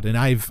talk about. And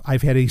I've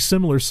had a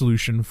similar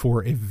solution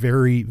for a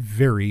very,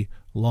 very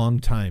long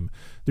time.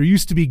 There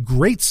used to be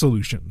great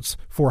solutions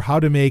for how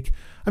to make,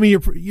 I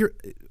mean,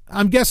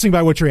 I'm guessing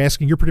by what you're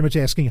asking, you're pretty much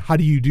asking, how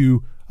do you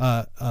do,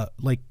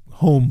 like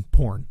home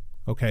porn?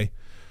 Okay.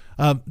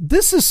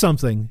 This is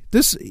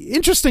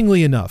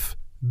interestingly enough,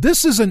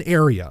 this is an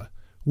area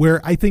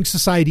where I think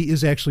society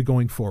is actually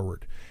going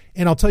forward.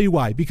 And I'll tell you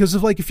why, because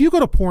if you go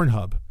to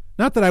Pornhub,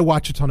 not that I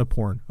watch a ton of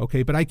porn,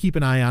 okay, but I keep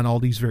an eye on all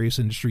these various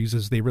industries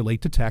as they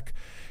relate to tech.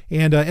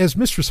 And as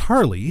Mistress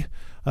Harley,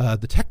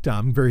 the tech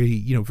dom,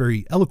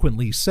 very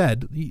eloquently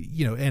said,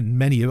 and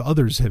many of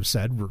others have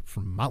said,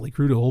 from Motley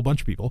Crue to a whole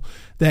bunch of people,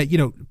 that,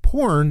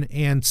 porn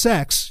and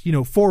sex,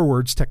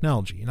 forwards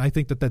technology. And I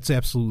think that that's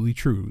absolutely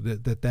true,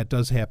 that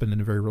does happen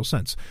in a very real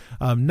sense.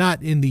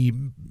 Not in the,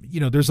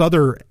 there's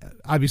other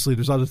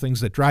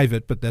things that drive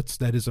it, but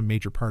that is a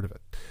major part of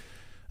it.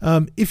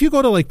 If you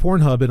go to like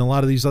Pornhub and a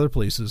lot of these other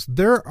places,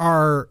 there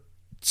are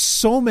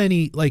so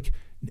many, like,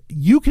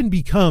 you can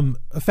become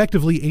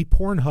effectively a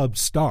Pornhub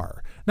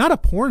star, not a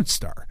porn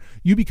star.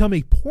 You become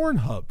a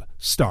Pornhub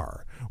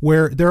star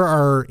where there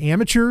are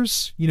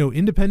amateurs,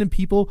 independent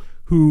people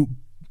who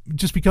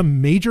just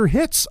become major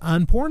hits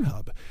on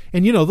Pornhub.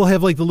 And, they'll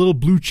have like the little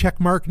blue check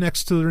mark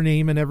next to their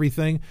name and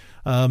everything,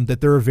 that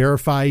they're a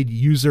verified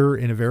user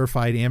and a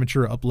verified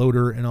amateur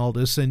uploader and all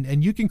this.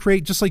 And you can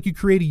create, just like you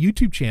create a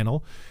YouTube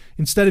channel.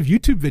 Instead of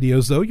YouTube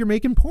videos, though, you're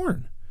making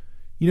porn.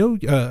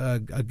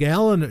 A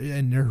gal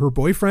and her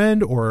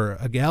boyfriend, or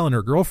a gal and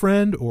her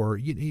girlfriend, or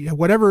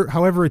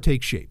however it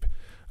takes shape.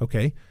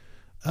 Okay,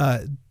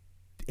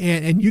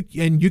 and you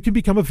can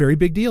become a very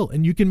big deal,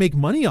 and you can make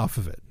money off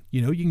of it.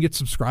 You can get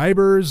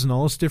subscribers and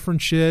all this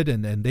different shit.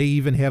 And they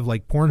even have,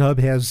 like,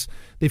 Pornhub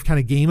they've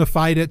kind of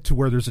gamified it to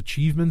where there's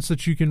achievements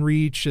that you can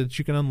reach, that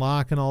you can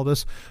unlock and all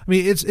this. I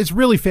mean, it's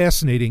really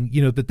fascinating,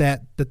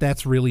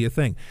 that's really a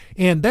thing.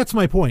 And that's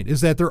my point, is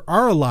that there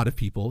are a lot of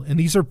people, and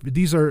these are,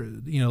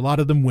 a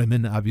lot of them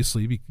women,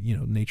 obviously,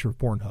 nature of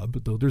Pornhub,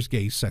 but though there's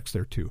gay sex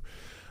there too,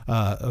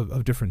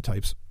 of different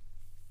types.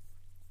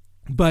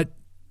 But,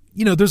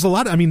 there's a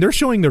lot, they're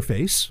showing their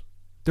face.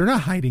 They're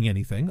not hiding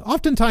anything.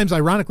 Oftentimes,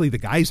 ironically, the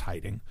guy's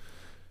hiding,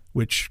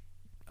 which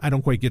I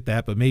don't quite get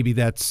that, but maybe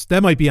that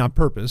might be on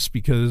purpose,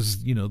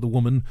 because, the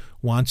woman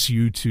wants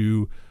you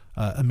to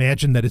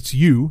imagine that it's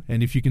you.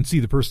 And if you can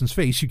see the person's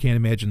face, you can't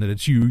imagine that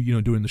it's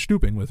you, doing the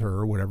stooping with her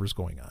or whatever's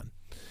going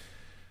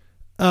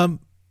on.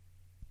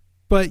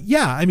 But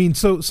yeah,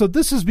 so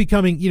this is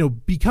becoming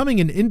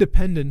an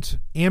independent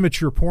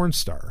amateur porn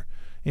star,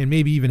 and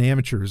maybe even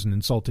amateur is an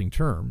insulting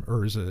term,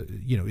 or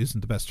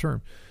isn't the best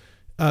term.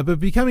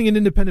 But becoming an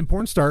independent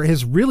porn star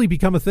has really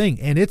become a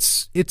thing, and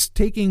it's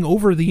taking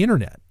over the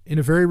internet in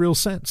a very real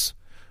sense.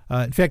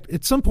 In fact,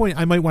 at some point,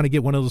 I might want to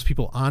get one of those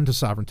people onto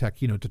Sovereign Tech,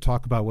 to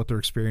talk about what their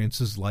experience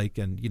is like,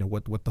 and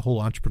what the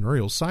whole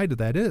entrepreneurial side of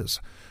that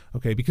is.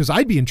 Okay, because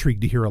I'd be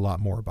intrigued to hear a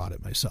lot more about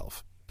it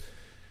myself.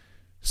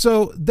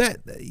 So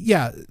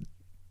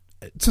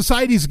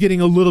society's getting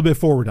a little bit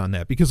forward on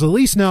that, because at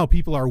least now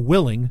people are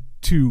willing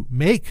to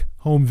make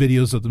home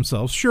videos of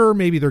themselves. Sure,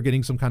 maybe they're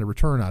getting some kind of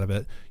return out of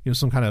it,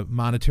 some kind of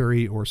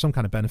monetary or some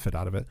kind of benefit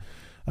out of it.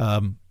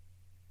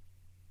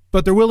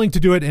 But they're willing to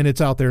do it, and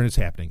it's out there and it's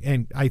happening.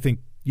 And I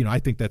think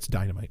that's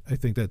dynamite. I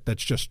think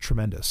that's just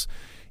tremendous.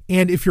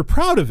 And if you're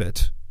proud of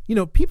it,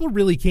 people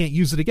really can't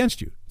use it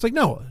against you. It's like,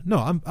 no,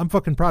 I'm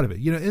fucking proud of it.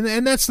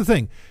 And that's the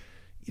thing.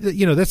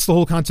 That's the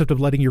whole concept of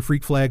letting your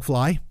freak flag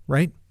fly,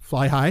 right?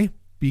 Fly high.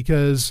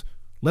 Because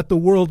let the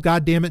world,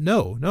 goddamn it,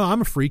 know. No,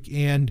 I'm a freak,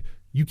 and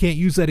you can't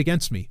use that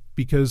against me,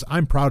 because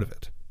I'm proud of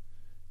it.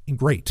 And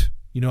great.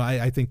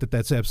 I think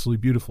that's absolutely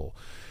beautiful.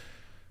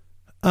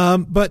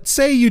 But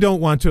say you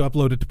don't want to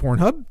upload it to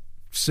Pornhub.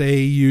 Say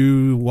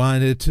you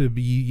want it to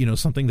be,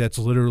 something that's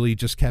literally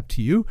just kept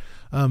to you.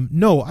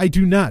 No, I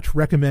do not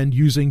recommend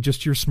using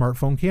just your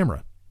smartphone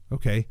camera.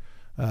 Okay.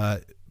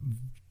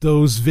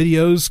 Those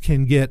videos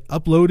can get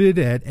uploaded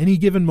at any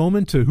given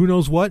moment to who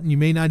knows what, and you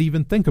may not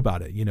even think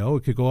about it.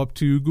 It could go up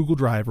to Google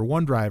Drive or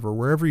OneDrive or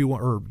wherever you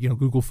want, or,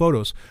 Google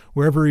Photos,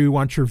 wherever you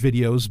want your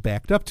videos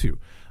backed up to.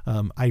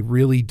 I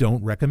really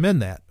don't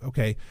recommend that.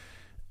 Okay.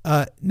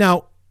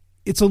 Now,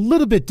 it's a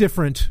little bit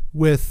different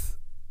with,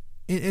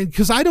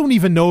 because I don't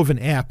even know of an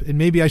app, and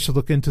maybe I should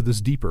look into this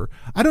deeper.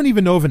 I don't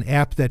even know of an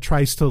app that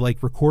tries to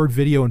record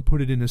video and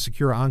put it in a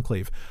secure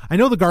enclave. I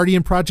know the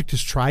Guardian Project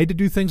has tried to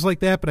do things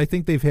like that, but I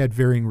think they've had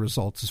varying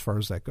results as far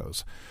as that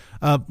goes.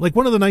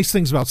 One of the nice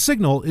things about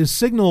Signal is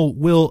Signal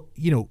will,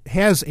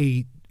 has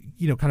a,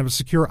 kind of a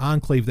secure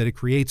enclave that it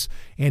creates,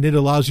 and it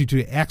allows you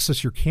to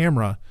access your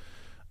camera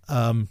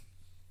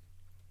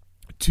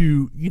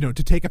to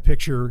take a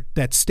picture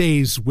that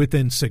stays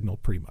within Signal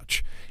pretty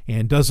much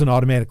and doesn't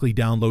automatically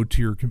download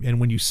to your, and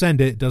when you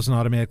send it, it doesn't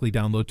automatically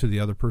download to the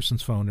other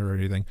person's phone or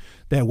anything.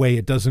 That way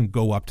it doesn't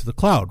go up to the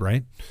cloud,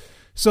 right?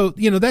 So,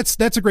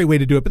 that's a great way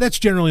to do it, but that's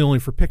generally only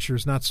for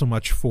pictures, not so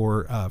much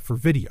for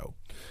video.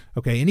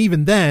 Okay. And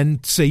even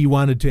then, say you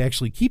wanted to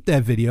actually keep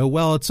that video,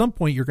 well, at some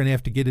point you're going to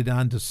have to get it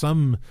onto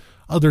some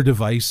other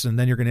device, and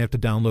then you're going to have to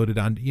download it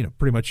on,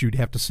 pretty much you'd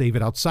have to save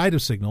it outside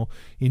of Signal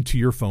into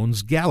your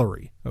phone's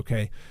gallery.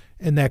 Okay.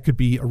 And that could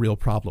be a real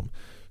problem.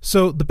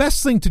 So the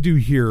best thing to do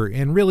here,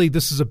 and really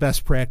this is a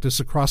best practice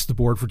across the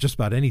board for just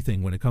about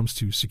anything when it comes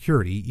to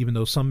security, even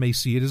though some may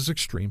see it as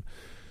extreme.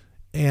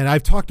 And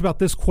I've talked about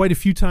this quite a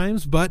few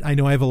times, but I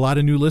know I have a lot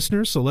of new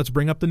listeners, so let's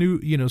bring up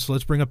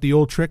let's bring up the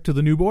old trick to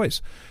the new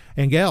boys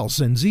and gals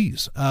and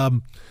Z's.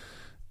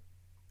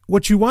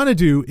 What you want to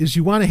do is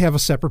you want to have a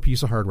separate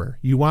piece of hardware.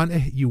 You want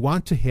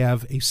to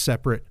have a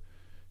separate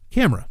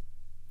camera.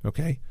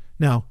 Okay.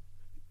 Now,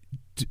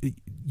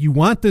 you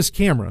want this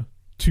camera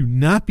to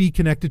not be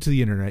connected to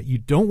the internet. You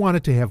don't want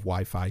it to have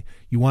Wi-Fi.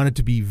 You want it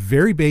to be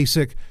very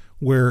basic,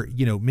 where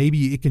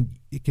maybe it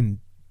can.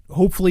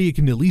 Hopefully, it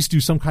can at least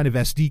do some kind of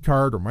SD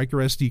card or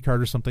micro SD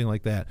card or something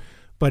like that.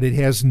 But it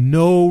has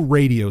no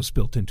radios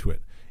built into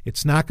it.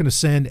 It's not going to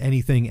send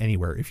anything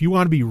anywhere. If you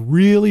want to be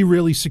really,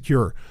 really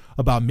secure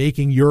about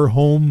making your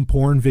home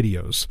porn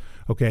videos,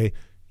 okay,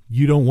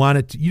 you don't want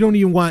it. You don't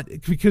even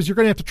want, because you're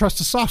going to have to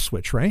trust a soft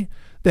switch, right?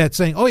 That's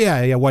saying, oh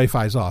yeah,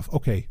 Wi-Fi's off.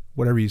 Okay,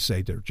 whatever you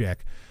say there,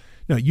 Jack.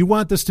 No, you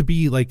want this to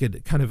be like a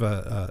kind of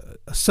a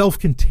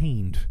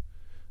self-contained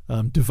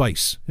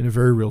device in a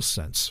very real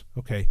sense.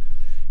 Okay.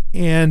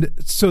 And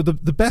so the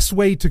best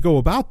way to go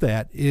about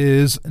that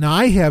is, now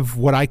I have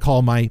what I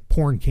call my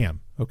porn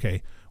cam,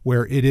 okay,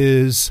 where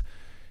it's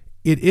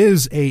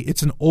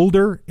an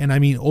older, and I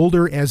mean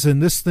older as in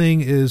this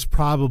thing is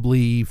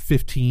probably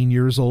 15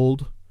 years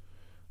old,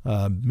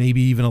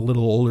 maybe even a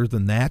little older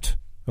than that,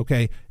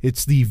 okay.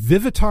 It's the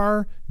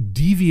Vivitar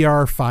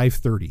DVR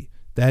 530.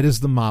 That is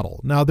the model.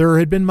 Now, there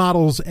had been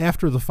models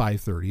after the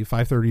 530. The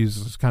 530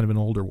 is kind of an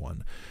older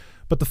one.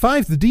 But the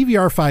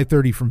DVR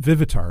 530 from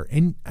Vivitar,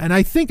 and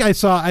I think I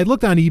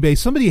looked on eBay,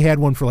 somebody had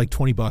one for like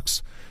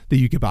 $20 that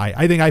you could buy.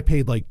 I think I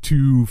paid like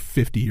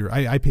 $250, or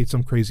I paid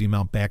some crazy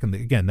amount back in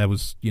again, that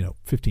was,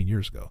 15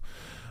 years ago.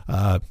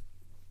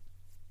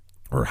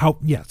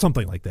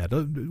 Something like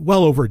that.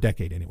 Well over a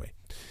decade anyway.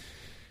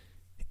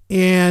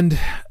 And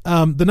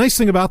the nice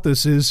thing about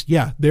this is,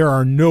 there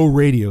are no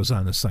radios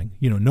on this thing.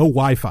 No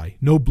Wi-Fi,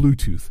 no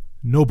Bluetooth,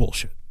 no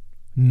bullshit.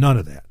 None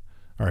of that.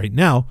 All right.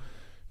 Now,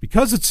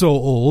 because it's so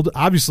old,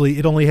 obviously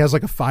it only has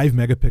like a 5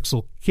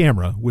 megapixel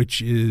camera, which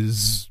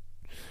is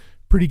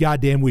pretty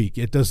goddamn weak.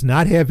 It does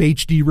not have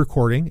HD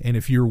recording, and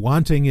if you're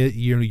wanting it,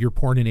 your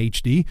porn in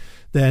HD,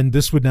 then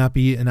this would not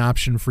be an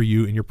option for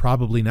you, and you're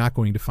probably not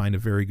going to find a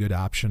very good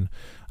option.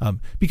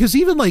 Because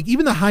even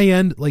the high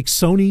end like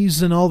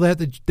Sony's and all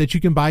that you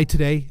can buy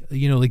today,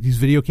 like these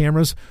video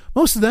cameras,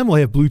 most of them will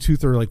have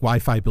Bluetooth or like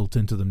Wi-Fi built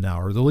into them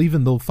now, or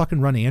they'll fucking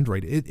run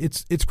Android.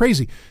 It's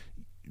crazy.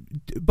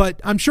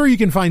 But I'm sure you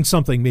can find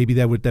something maybe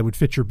that would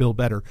fit your bill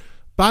better.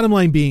 Bottom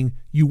line being,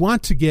 you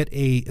want to get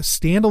a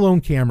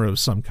standalone camera of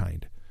some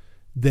kind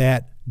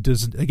that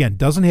doesn't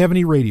have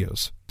any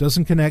radios,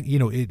 doesn't connect.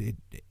 You're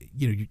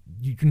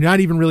not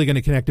even really going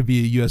to connect it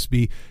via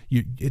USB.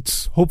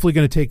 It's hopefully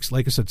going to take,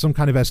 like I said, some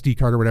kind of SD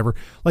card or whatever.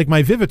 Like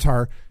my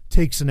Vivitar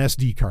takes an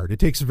SD card. It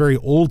takes a very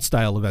old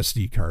style of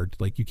SD card.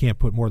 Like you can't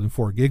put more than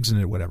 4 gigs in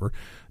it, whatever.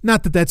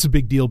 Not that that's a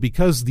big deal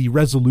because the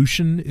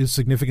resolution is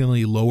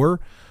significantly lower.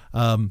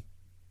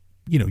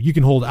 You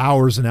can hold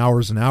hours and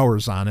hours and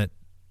hours on it,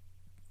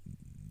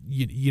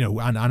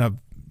 on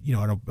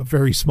a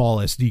very small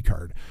SD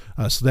card.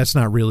 So that's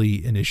not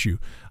really an issue.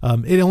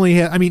 It only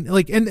has,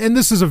 and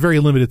this is a very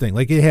limited thing.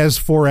 Like it has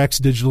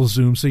 4x digital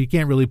zoom, so you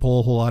can't really pull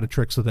a whole lot of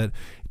tricks with it.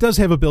 It does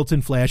have a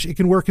built-in flash. It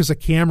can work as a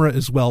camera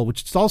as well,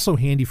 which is also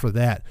handy for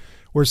that,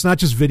 where it's not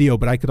just video,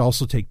 but I could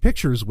also take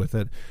pictures with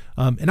it.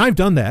 And I've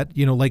done that,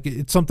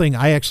 it's something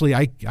I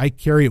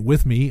carry it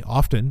with me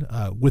often,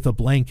 with a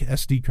blank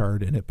SD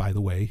card in it, by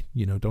the way.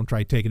 Don't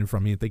try taking it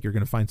from me and think you're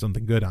going to find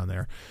something good on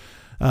there.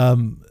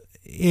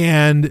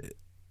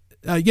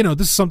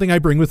 This is something I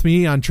bring with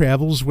me on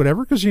travels,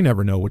 whatever, because you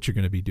never know what you're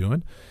going to be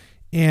doing.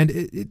 And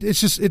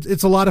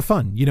it's a lot of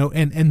fun,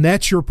 and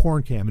that's your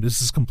porn cam. It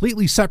is this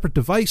completely separate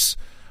device.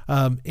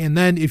 And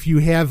then if you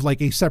have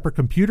like a separate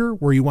computer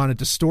where you wanted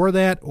to store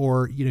that,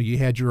 or, you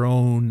had your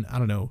own, I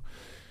don't know,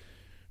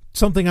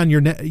 something on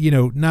your net,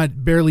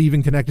 not barely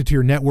even connected to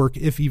your network,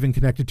 if even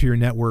connected to your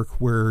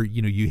network, where,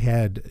 you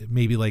had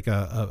maybe like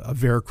a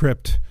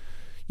Veracrypt,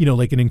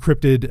 like an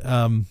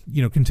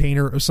encrypted,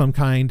 container of some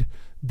kind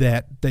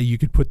that you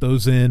could put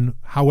those in,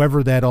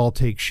 however that all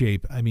takes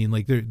shape. I mean,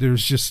 like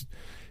there's just,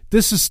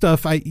 this is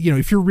stuff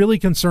if you're really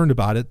concerned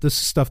about it, this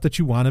is stuff that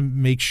you want to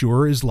make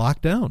sure is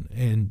locked down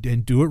and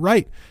do it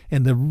right.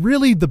 And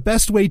the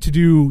best way to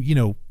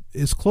do,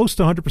 as close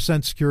to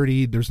 100%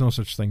 security, there's no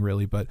such thing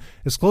really, but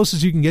as close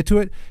as you can get to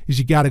it is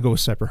you got to go with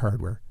separate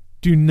hardware.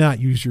 Do not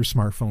use your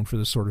smartphone for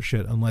this sort of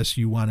shit unless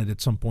you want it at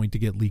some point to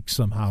get leaked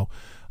somehow,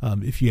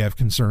 if you have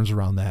concerns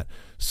around that.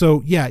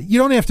 So, yeah, you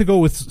don't have to go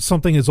with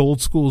something as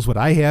old school as what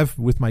I have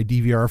with my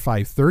DVR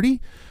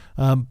 530,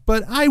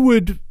 but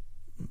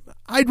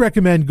I'd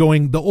recommend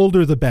going the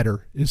older the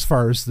better as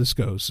far as this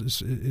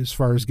goes, as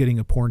far as getting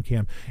a porn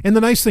cam. And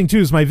the nice thing, too,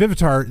 is my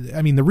Vivitar,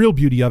 I mean, the real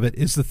beauty of it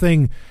is the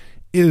thing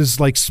is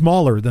like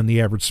smaller than the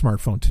average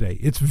smartphone today.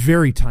 It's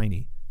very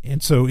tiny.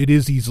 And so it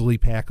is easily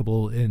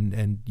packable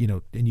and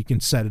you can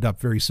set it up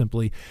very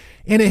simply.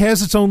 And it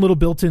has its own little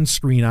built-in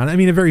screen on it. I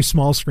mean, a very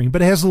small screen,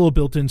 but it has a little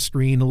built-in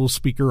screen, a little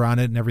speaker on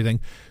it and everything,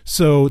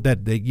 so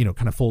that they,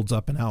 kind of folds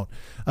up and out.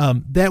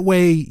 That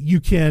way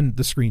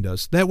the screen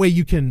does. That way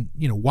you can,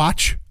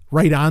 watch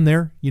right on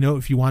there.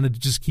 If you wanted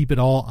to just keep it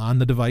all on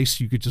the device,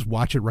 you could just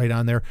watch it right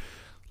on there.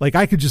 Like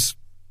I could just,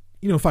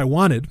 if I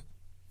wanted,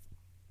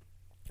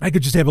 I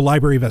could just have a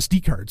library of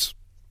SD cards.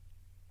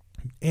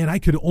 And I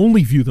could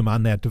only view them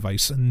on that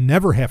device and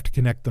never have to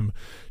connect them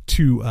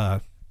to,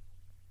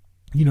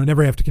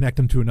 never have to connect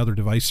them to another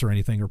device or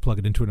anything, or plug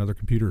it into another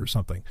computer or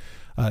something.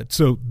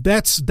 So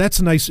that's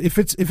nice. If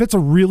it's a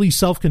really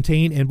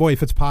self-contained, and boy,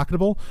 if it's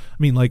pocketable, I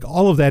mean, like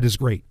all of that is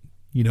great.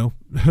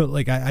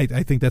 Like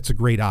I think that's a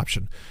great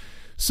option.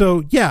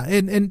 So yeah,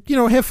 and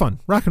have fun,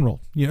 rock and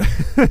roll.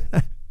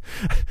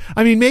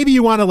 I mean, maybe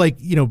you want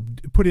to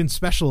put in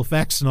special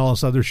effects and all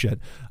this other shit.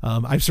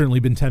 I've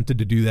certainly been tempted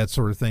to do that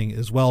sort of thing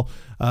as well.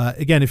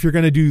 Again, if you're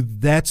going to do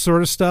that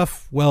sort of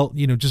stuff, well,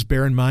 just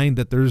bear in mind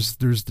that there's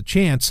the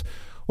chance.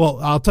 Well,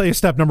 I'll tell you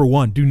step number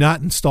 1, do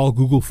not install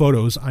Google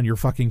Photos on your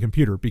fucking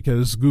computer,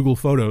 because Google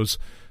Photos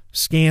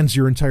scans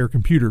your entire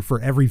computer for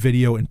every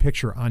video and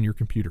picture on your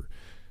computer.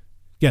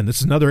 Again, this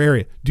is another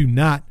area. Do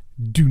not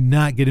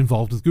get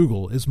involved with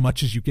Google as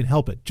much as you can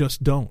help it.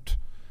 Just don't.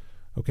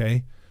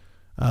 Okay?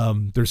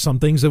 There's some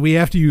things that we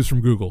have to use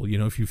from Google.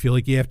 If you feel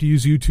like you have to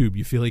use YouTube,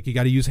 you feel like you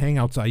got to use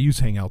Hangouts. I use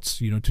Hangouts,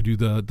 to do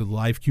the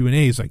live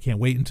Q&As. I can't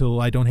wait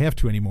until I don't have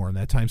to anymore, and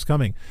that time's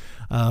coming.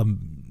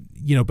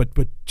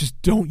 But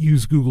just don't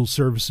use Google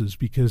services,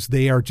 because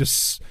they are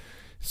just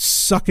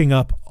sucking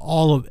up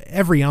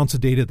every ounce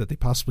of data that they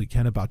possibly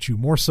can about you.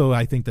 More so,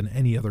 I think, than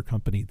any other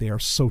company. They are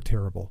so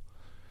terrible.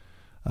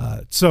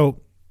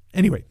 So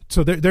anyway,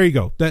 so there you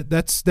go.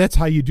 That's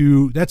how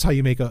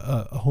you make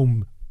a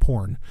home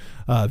porn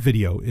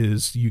video,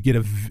 is you get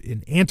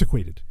an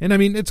antiquated, and I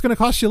mean, it's going to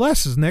cost you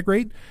less, isn't that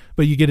great?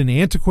 But you get an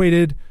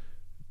antiquated,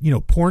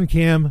 porn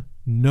cam.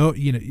 Don't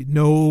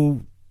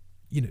even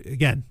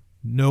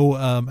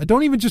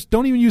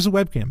use a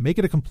webcam. Make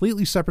it a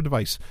completely separate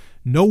device.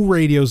 No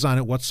radios on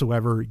it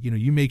whatsoever.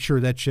 You make sure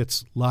that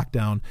shit's locked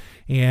down.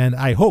 And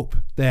I hope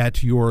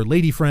that your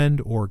lady friend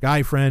or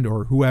guy friend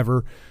or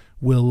whoever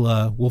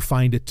will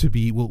find it to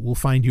be, will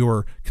find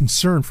your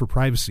concern for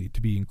privacy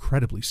to be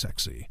incredibly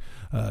sexy,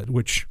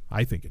 which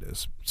I think it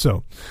is.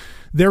 So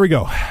there we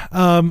go.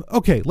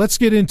 Okay, let's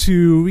get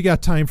into, we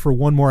got time for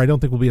one more. I don't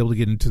think we'll be able to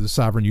get into the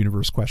Sovereign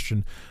Universe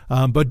question,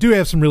 but do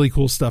have some really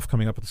cool stuff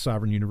coming up with the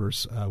Sovereign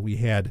Universe. We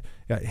had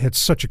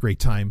such a great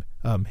time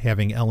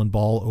having Ellen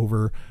Ball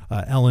over.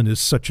 Ellen is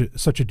such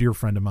a dear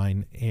friend of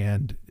mine,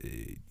 and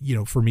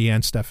for me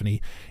and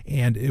Stephanie,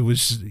 and it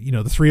was,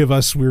 the three of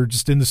us, we were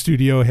just in the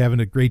studio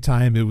having a great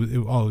time. It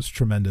was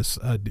tremendous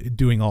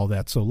doing all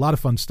that. So a lot of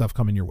fun stuff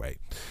coming your way.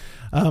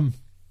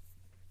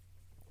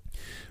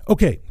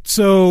 Okay,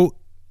 so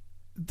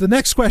the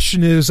next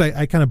question is,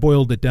 I kind of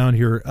boiled it down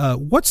here.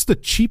 What's the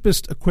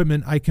cheapest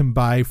equipment I can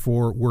buy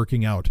for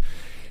working out?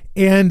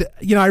 And,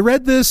 I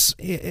read this,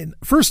 and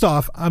first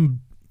off,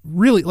 I'm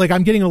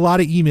getting a lot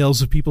of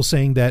emails of people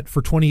saying that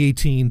for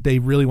 2018, they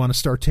really want to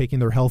start taking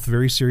their health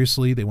very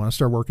seriously. They want to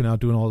start working out,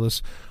 doing all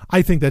this.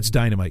 I think that's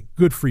dynamite.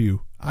 Good for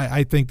you.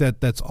 I think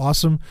that's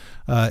awesome.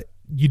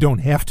 You don't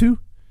have to,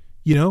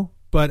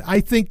 but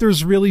I think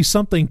there's really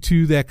something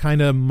to that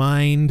kind of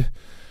mind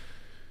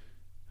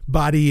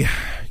body,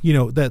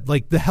 that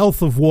like the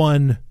health of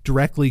one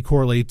directly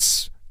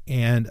correlates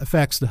and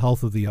affects the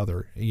health of the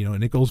other,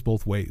 and it goes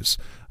both ways.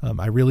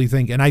 I really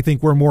think, and I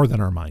think we're more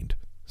than our mind.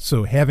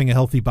 So having a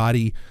healthy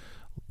body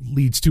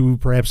leads to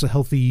perhaps a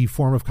healthy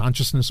form of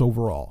consciousness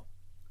overall.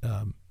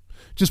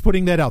 Just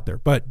putting that out there.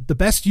 But the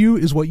best you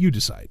is what you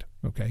decide.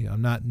 Okay,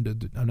 I'm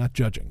not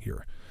judging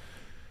here.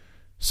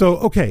 So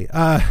okay,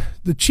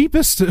 the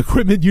cheapest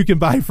equipment you can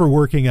buy for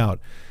working out.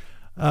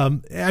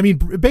 I mean,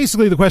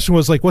 basically the question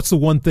was like, what's the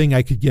one thing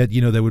I could get,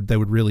 that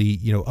would really,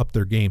 up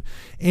their game?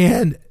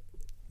 And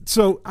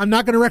so I'm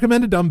not going to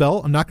recommend a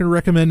dumbbell. I'm not going to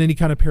recommend any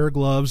kind of pair of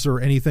gloves or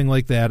anything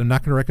like that. I'm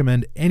not going to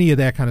recommend any of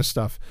that kind of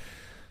stuff.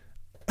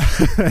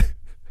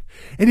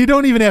 And you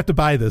don't even have to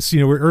buy this.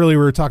 Earlier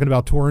we were talking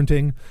about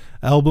torrenting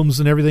albums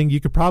and everything.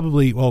 You could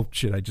probably,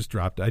 I just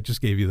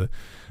gave you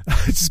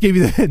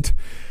the hint.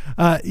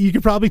 You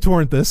could probably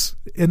torrent this,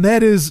 and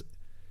that is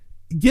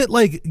get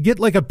like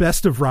a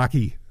Best of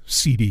Rocky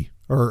CD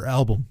or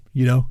album,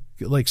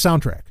 like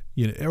soundtrack,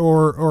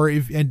 or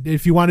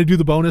if you want to do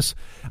the bonus,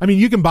 I mean,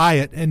 you can buy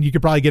it and you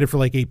could probably get it for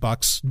like $8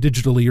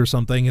 digitally or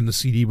something, and the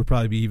CD would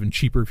probably be even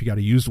cheaper if you got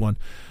a used one.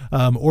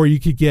 Or you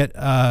could get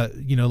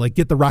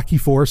get the Rocky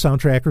IV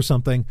soundtrack or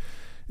something.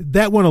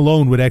 That one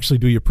alone would actually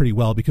do you pretty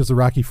well, because the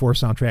Rocky IV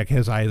soundtrack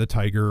has Eye of the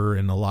Tiger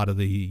and a lot of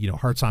the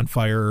Hearts on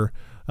Fire,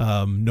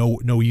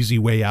 No Easy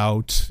Way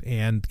Out,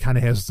 and kind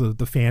of has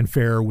the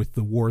fanfare with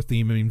the war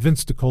theme. I mean,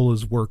 Vince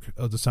DiCola's work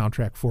of the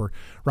soundtrack for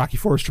Rocky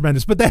IV is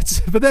tremendous. But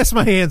that's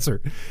my answer: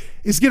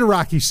 is get a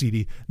Rocky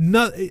CD,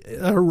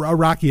 a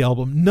Rocky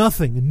album.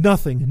 Nothing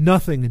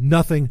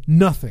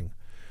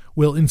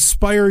will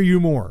inspire you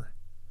more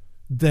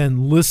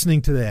than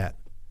listening to that.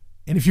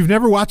 And if you've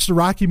never watched the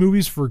Rocky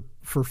movies, for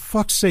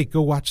fuck's sake,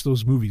 go watch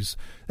those movies.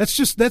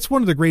 That's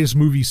one of the greatest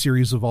movie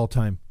series of all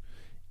time.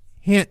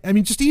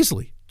 Just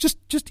easily.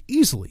 Just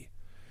easily.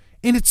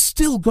 And it's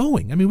still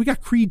going. I mean, we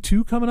got Creed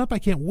 2 coming up. I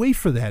can't wait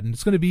for that. And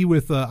it's going to be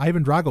with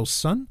Ivan Drago's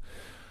son.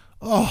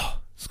 Oh,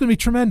 it's going to be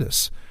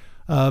tremendous.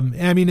 And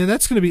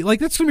that's going to be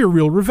a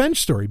real revenge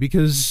story,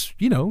 because,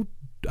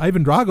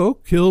 Ivan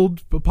Drago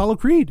killed Apollo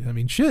Creed. I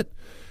mean, shit.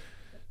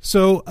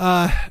 So,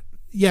 I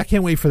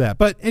can't wait for that.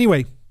 But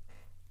anyway,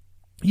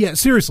 yeah,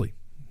 seriously.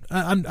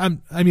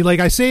 Like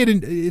I say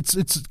it,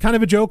 it's kind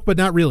of a joke, but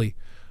not really.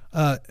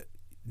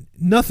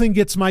 Nothing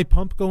gets my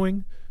pump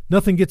going.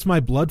 Nothing gets my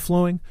blood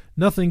flowing.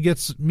 Nothing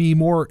gets me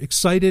more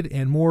excited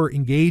and more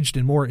engaged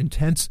and more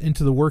intense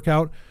into the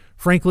workout.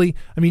 Frankly,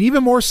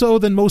 even more so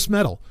than most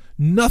metal.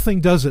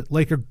 Nothing does it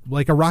like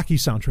a Rocky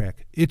soundtrack.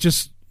 It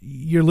just,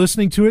 you're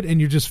listening to it and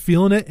you're just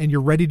feeling it and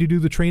you're ready to do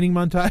the training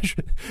montage,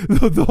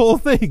 the whole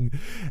thing.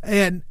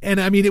 And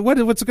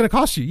what's it going to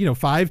cost you? $5,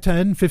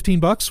 $10,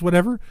 $15,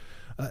 whatever.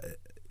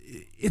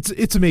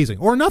 It's amazing.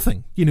 Or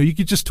nothing. You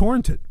could just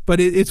torrent it. But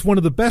it's one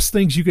of the best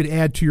things you could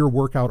add to your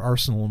workout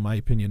arsenal, in my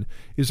opinion,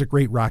 is a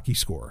great Rocky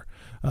score.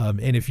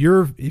 And if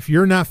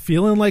you're not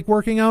feeling like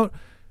working out,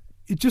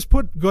 just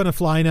put Gonna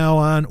Fly Now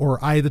on,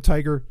 or Eye of the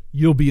Tiger.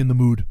 You'll be in the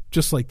mood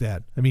just like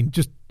that.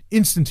 Just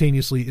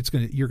instantaneously,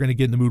 you're gonna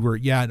get in the mood where,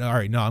 all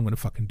right, no, I'm gonna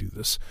fucking do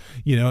this.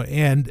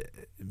 And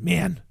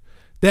man,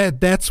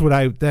 that's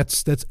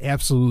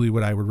absolutely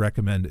what I would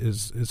recommend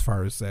as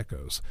far as that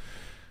goes.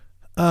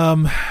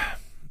 I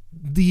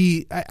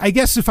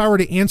guess if I were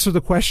to answer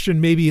the question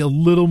maybe a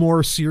little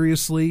more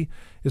seriously,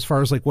 as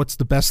far as like what's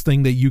the best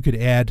thing that you could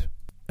add,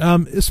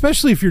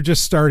 especially if you're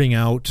just starting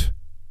out,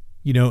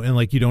 and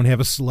like you don't have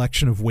a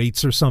selection of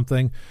weights or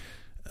something.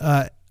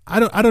 I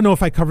don't know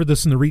if I covered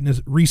this in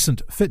the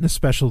recent fitness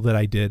special that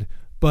I did,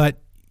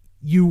 but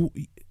you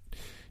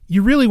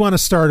really want to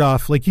start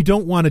off, like, you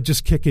don't want to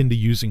just kick into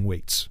using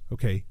weights.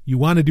 Okay. You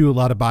want to do a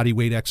lot of body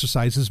weight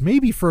exercises,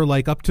 maybe for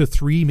like up to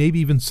 3, maybe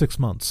even 6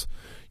 months.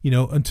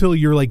 Until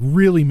you're like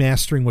really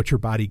mastering what your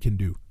body can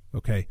do,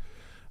 okay,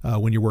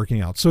 when you're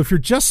working out. So if you're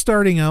just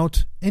starting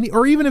out,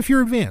 or even if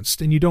you're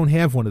advanced and you don't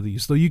have one of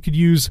these, though, you could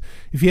use,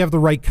 if you have the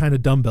right kind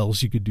of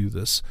dumbbells, you could do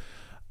this.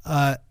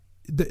 What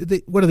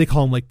do they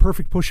call them? Like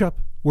perfect push-up,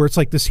 where it's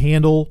like this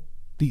handle,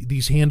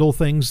 these handle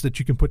things that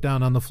you can put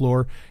down on the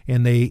floor,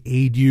 and they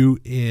aid you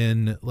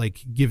in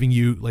like giving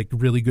you like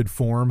really good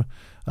form,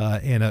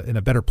 and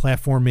a better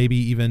platform, maybe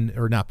even,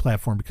 or not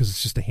platform, because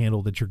it's just a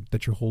handle that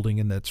you're holding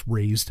and that's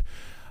raised.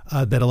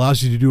 That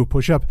allows you to do a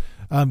push-up.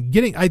 I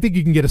think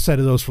you can get a set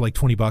of those for like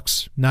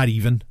 $20, not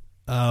even.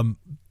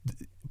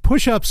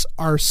 Push-ups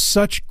are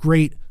such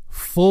great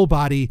full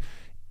body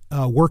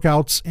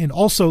workouts, and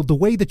also the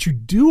way that you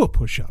do a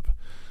push-up.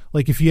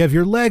 Like if you have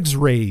your legs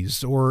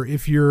raised, or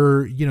if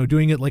you're,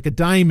 doing it like a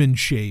diamond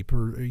shape,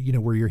 or,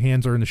 where your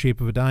hands are in the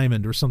shape of a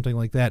diamond or something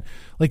like that.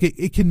 Like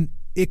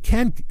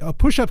a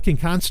push-up can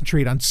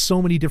concentrate on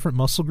so many different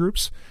muscle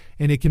groups,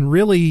 and it can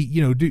really,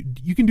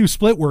 you can do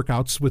split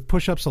workouts with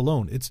push-ups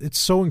alone. It's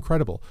so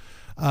incredible.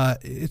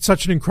 It's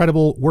such an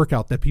incredible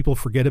workout that people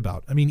forget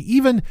about.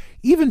 Even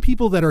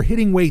people that are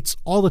hitting weights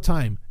all the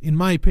time, in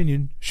my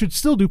opinion, should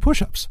still do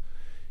push-ups,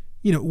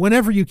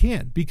 whenever you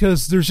can,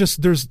 because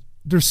there's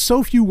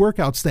so few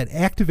workouts that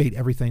activate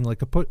everything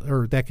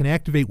or that can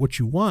activate what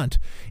you want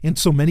in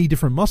so many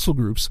different muscle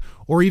groups,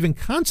 or even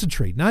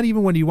concentrate, not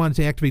even when you want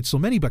to activate so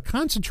many, but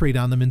concentrate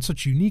on them in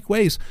such unique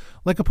ways,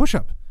 like a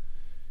push-up.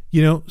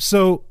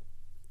 So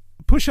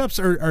push-ups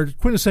are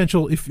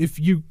quintessential. If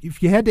you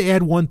had to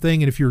add one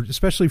thing, and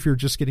especially if you're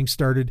just getting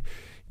started,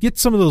 get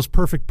some of those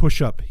perfect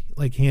push-up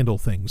like handle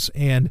things,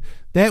 and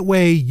that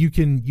way you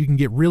can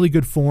get really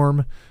good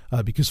form,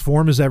 because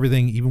form is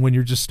everything, even when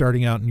you're just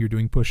starting out and you're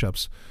doing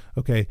push-ups.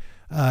 Okay,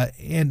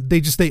 and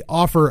they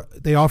offer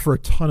a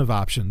ton of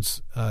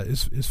options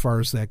as far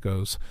as that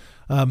goes.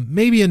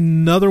 Maybe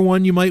another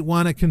one you might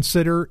want to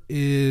consider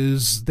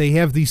is they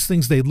have these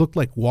things. They look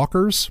like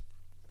walkers.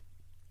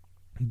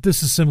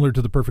 This is similar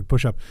to the perfect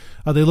push-up.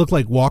 They look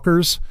like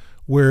walkers,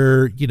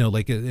 where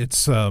like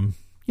it's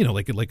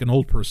like an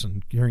old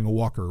person carrying a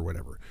walker or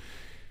whatever.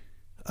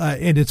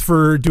 And it's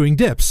for doing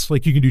dips.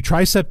 Like you can do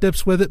tricep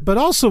dips with it, but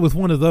also with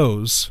one of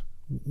those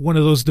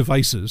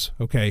devices.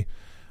 Okay.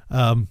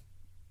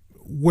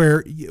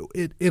 Where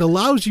it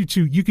allows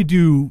you could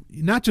do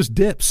not just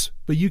dips,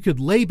 but you could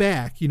lay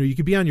back, you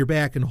could be on your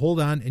back and hold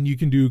on, and you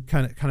can do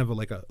kind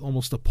of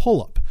almost a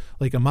pull-up,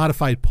 like a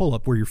modified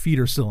pull-up where your feet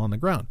are still on the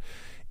ground.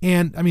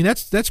 And I mean,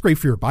 that's great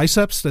for your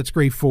biceps. That's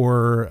great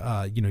for,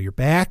 your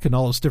back and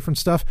all this different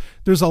stuff.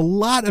 There's a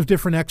lot of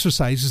different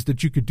exercises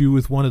that you could do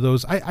with one of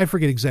those. I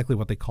forget exactly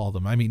what they call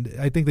them. I mean,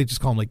 I think they just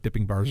call them like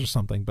dipping bars or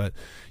something, but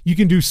you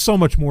can do so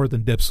much more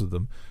than dips with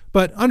them.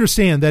 But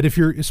understand that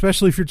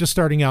especially if you're just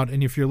starting out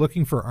and if you're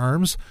looking for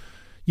arms,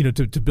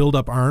 to build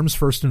up arms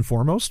first and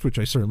foremost, which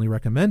I certainly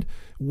recommend,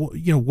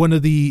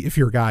 if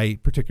you're a guy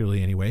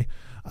particularly anyway,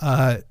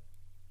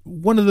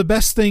 one of the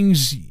best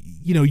things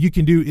you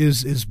can do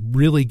is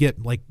really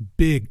get like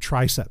big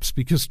triceps,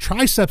 because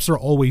triceps are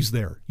always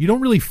there. You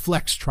don't really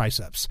flex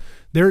triceps.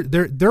 They're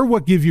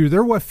what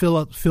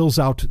fills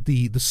out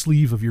the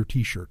sleeve of your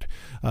t-shirt.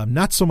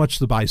 Not so much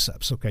the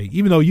biceps. Okay.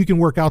 Even though you can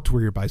work out to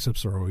where your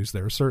biceps are always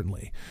there,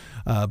 certainly.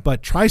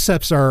 But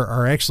triceps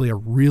are actually a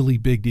really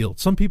big deal.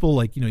 Some people,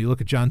 like, you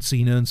look at John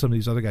Cena and some of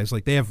these other guys,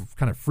 like they have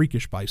kind of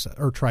freakish biceps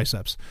or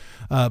triceps.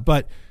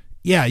 But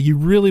yeah, you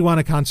really want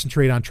to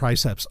concentrate on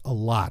triceps a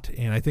lot.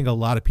 And I think a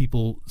lot of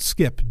people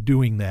skip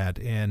doing that.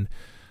 And,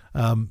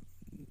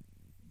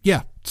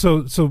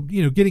 so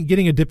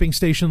getting a dipping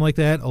station like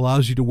that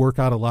allows you to work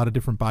out a lot of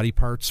different body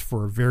parts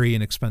for a very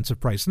inexpensive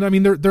price. And I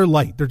mean, they're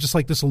light. They're just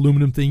like this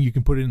aluminum thing. You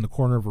can put it in the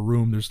corner of a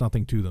room. There's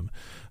nothing to them.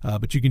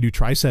 But you can do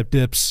tricep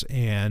dips,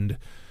 and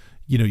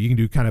you can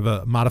do kind of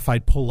a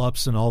modified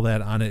pull-ups and all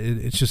that on it.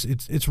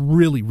 It's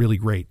really, really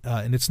great.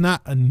 And it's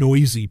not a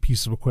noisy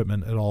piece of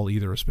equipment at all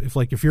either.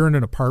 If you're in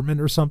an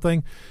apartment or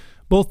something,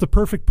 both the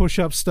perfect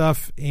push-up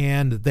stuff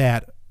and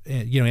that,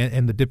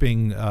 and the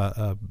dipping,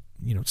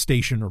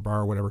 station or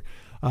bar or whatever,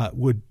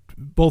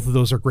 both of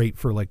those are great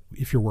for, like,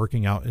 if you're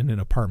working out in an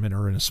apartment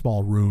or in a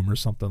small room or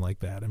something like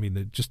that. I mean,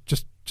 they're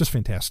just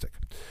fantastic.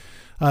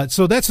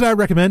 So that's what I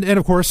recommend. And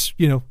of course,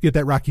 get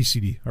that Rocky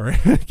CD. All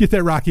right. Get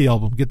that Rocky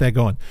album, get that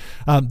going.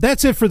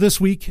 That's it for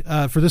this week,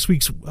 for this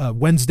week's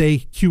Wednesday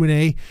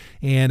Q&A.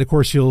 And of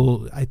course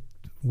will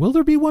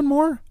there be one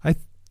more? I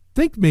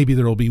think maybe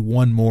there'll be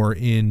one more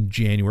in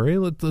January.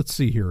 Let's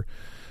see here.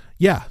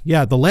 Yeah.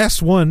 The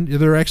last one,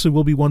 there actually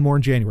will be one more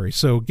in January.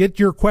 So get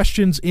your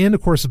questions in.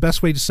 Of course, the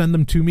best way to send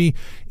them to me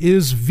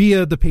is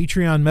via the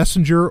Patreon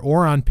Messenger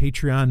or on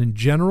Patreon in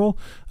general.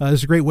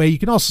 It's a great way. You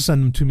can also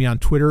send them to me on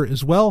Twitter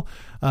as well.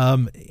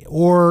 And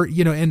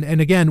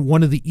again,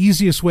 one of the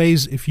easiest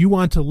ways, if you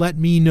want to let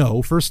me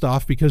know, first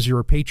off, because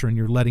you're a patron,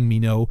 you're letting me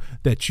know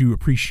that you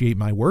appreciate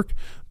my work.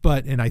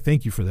 And I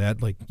thank you for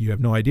that. Like, you have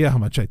no idea how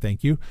much I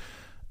thank you.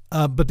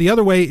 But the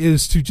other way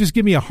is to just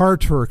give me a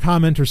heart or a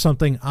comment or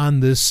something on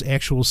this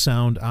actual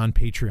sound on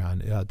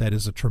Patreon. That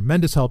is a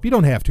tremendous help. You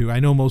don't have to. I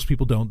know most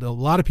people don't. A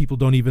lot of people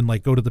don't even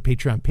go to the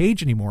Patreon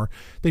page anymore.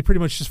 They pretty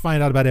much just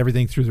find out about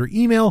everything through their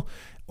email,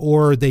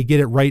 or they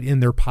get it right in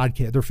their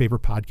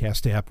favorite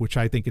podcast app, which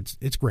I think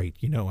it's great.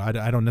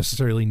 I don't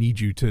necessarily need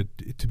you to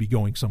be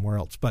going somewhere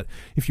else. But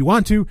if you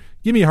want to,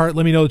 give me a heart,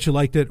 let me know that you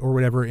liked it or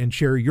whatever, and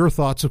share your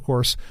thoughts, of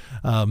course.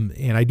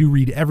 And I do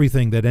read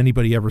everything that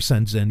anybody ever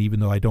sends in, even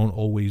though I don't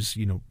always,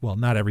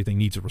 not everything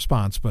needs a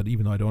response, but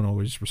even though I don't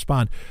always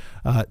respond.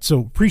 So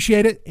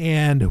appreciate it.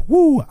 And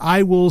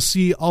I will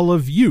see all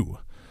of you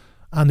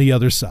on the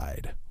other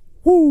side.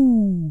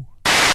 Woo!